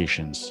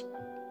medications.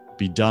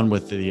 Be done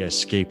with the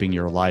escaping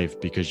your life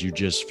because you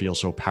just feel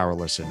so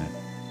powerless in it.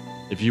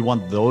 If you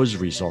want those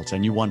results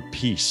and you want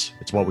peace,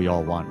 it's what we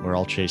all want. We're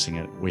all chasing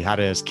it. We had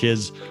it as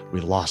kids.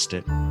 We lost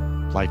it.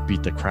 Life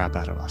beat the crap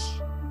out of us.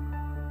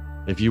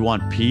 If you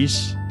want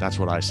peace, that's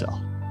what I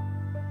sell.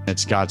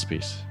 It's God's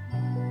peace.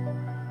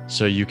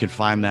 So you can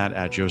find that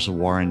at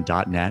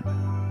josephwarren.net.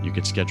 You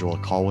can schedule a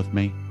call with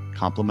me,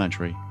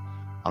 complimentary.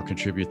 I'll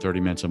contribute 30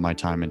 minutes of my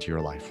time into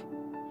your life.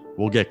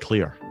 We'll get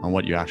clear on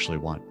what you actually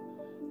want.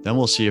 Then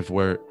we'll see if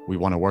we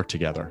want to work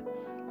together.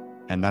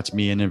 And that's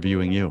me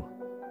interviewing you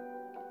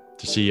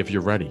to see if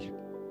you're ready.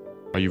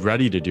 Are you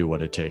ready to do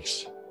what it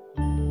takes?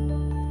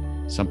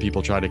 Some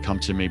people try to come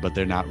to me, but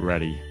they're not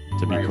ready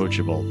to be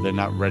coachable. They're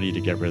not ready to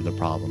get rid of the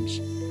problems.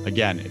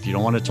 Again, if you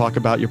don't want to talk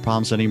about your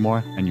problems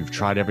anymore and you've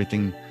tried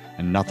everything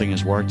and nothing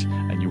has worked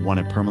and you want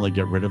to permanently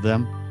get rid of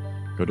them,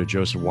 go to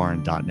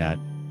josephwarren.net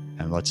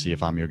and let's see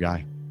if I'm your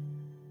guy.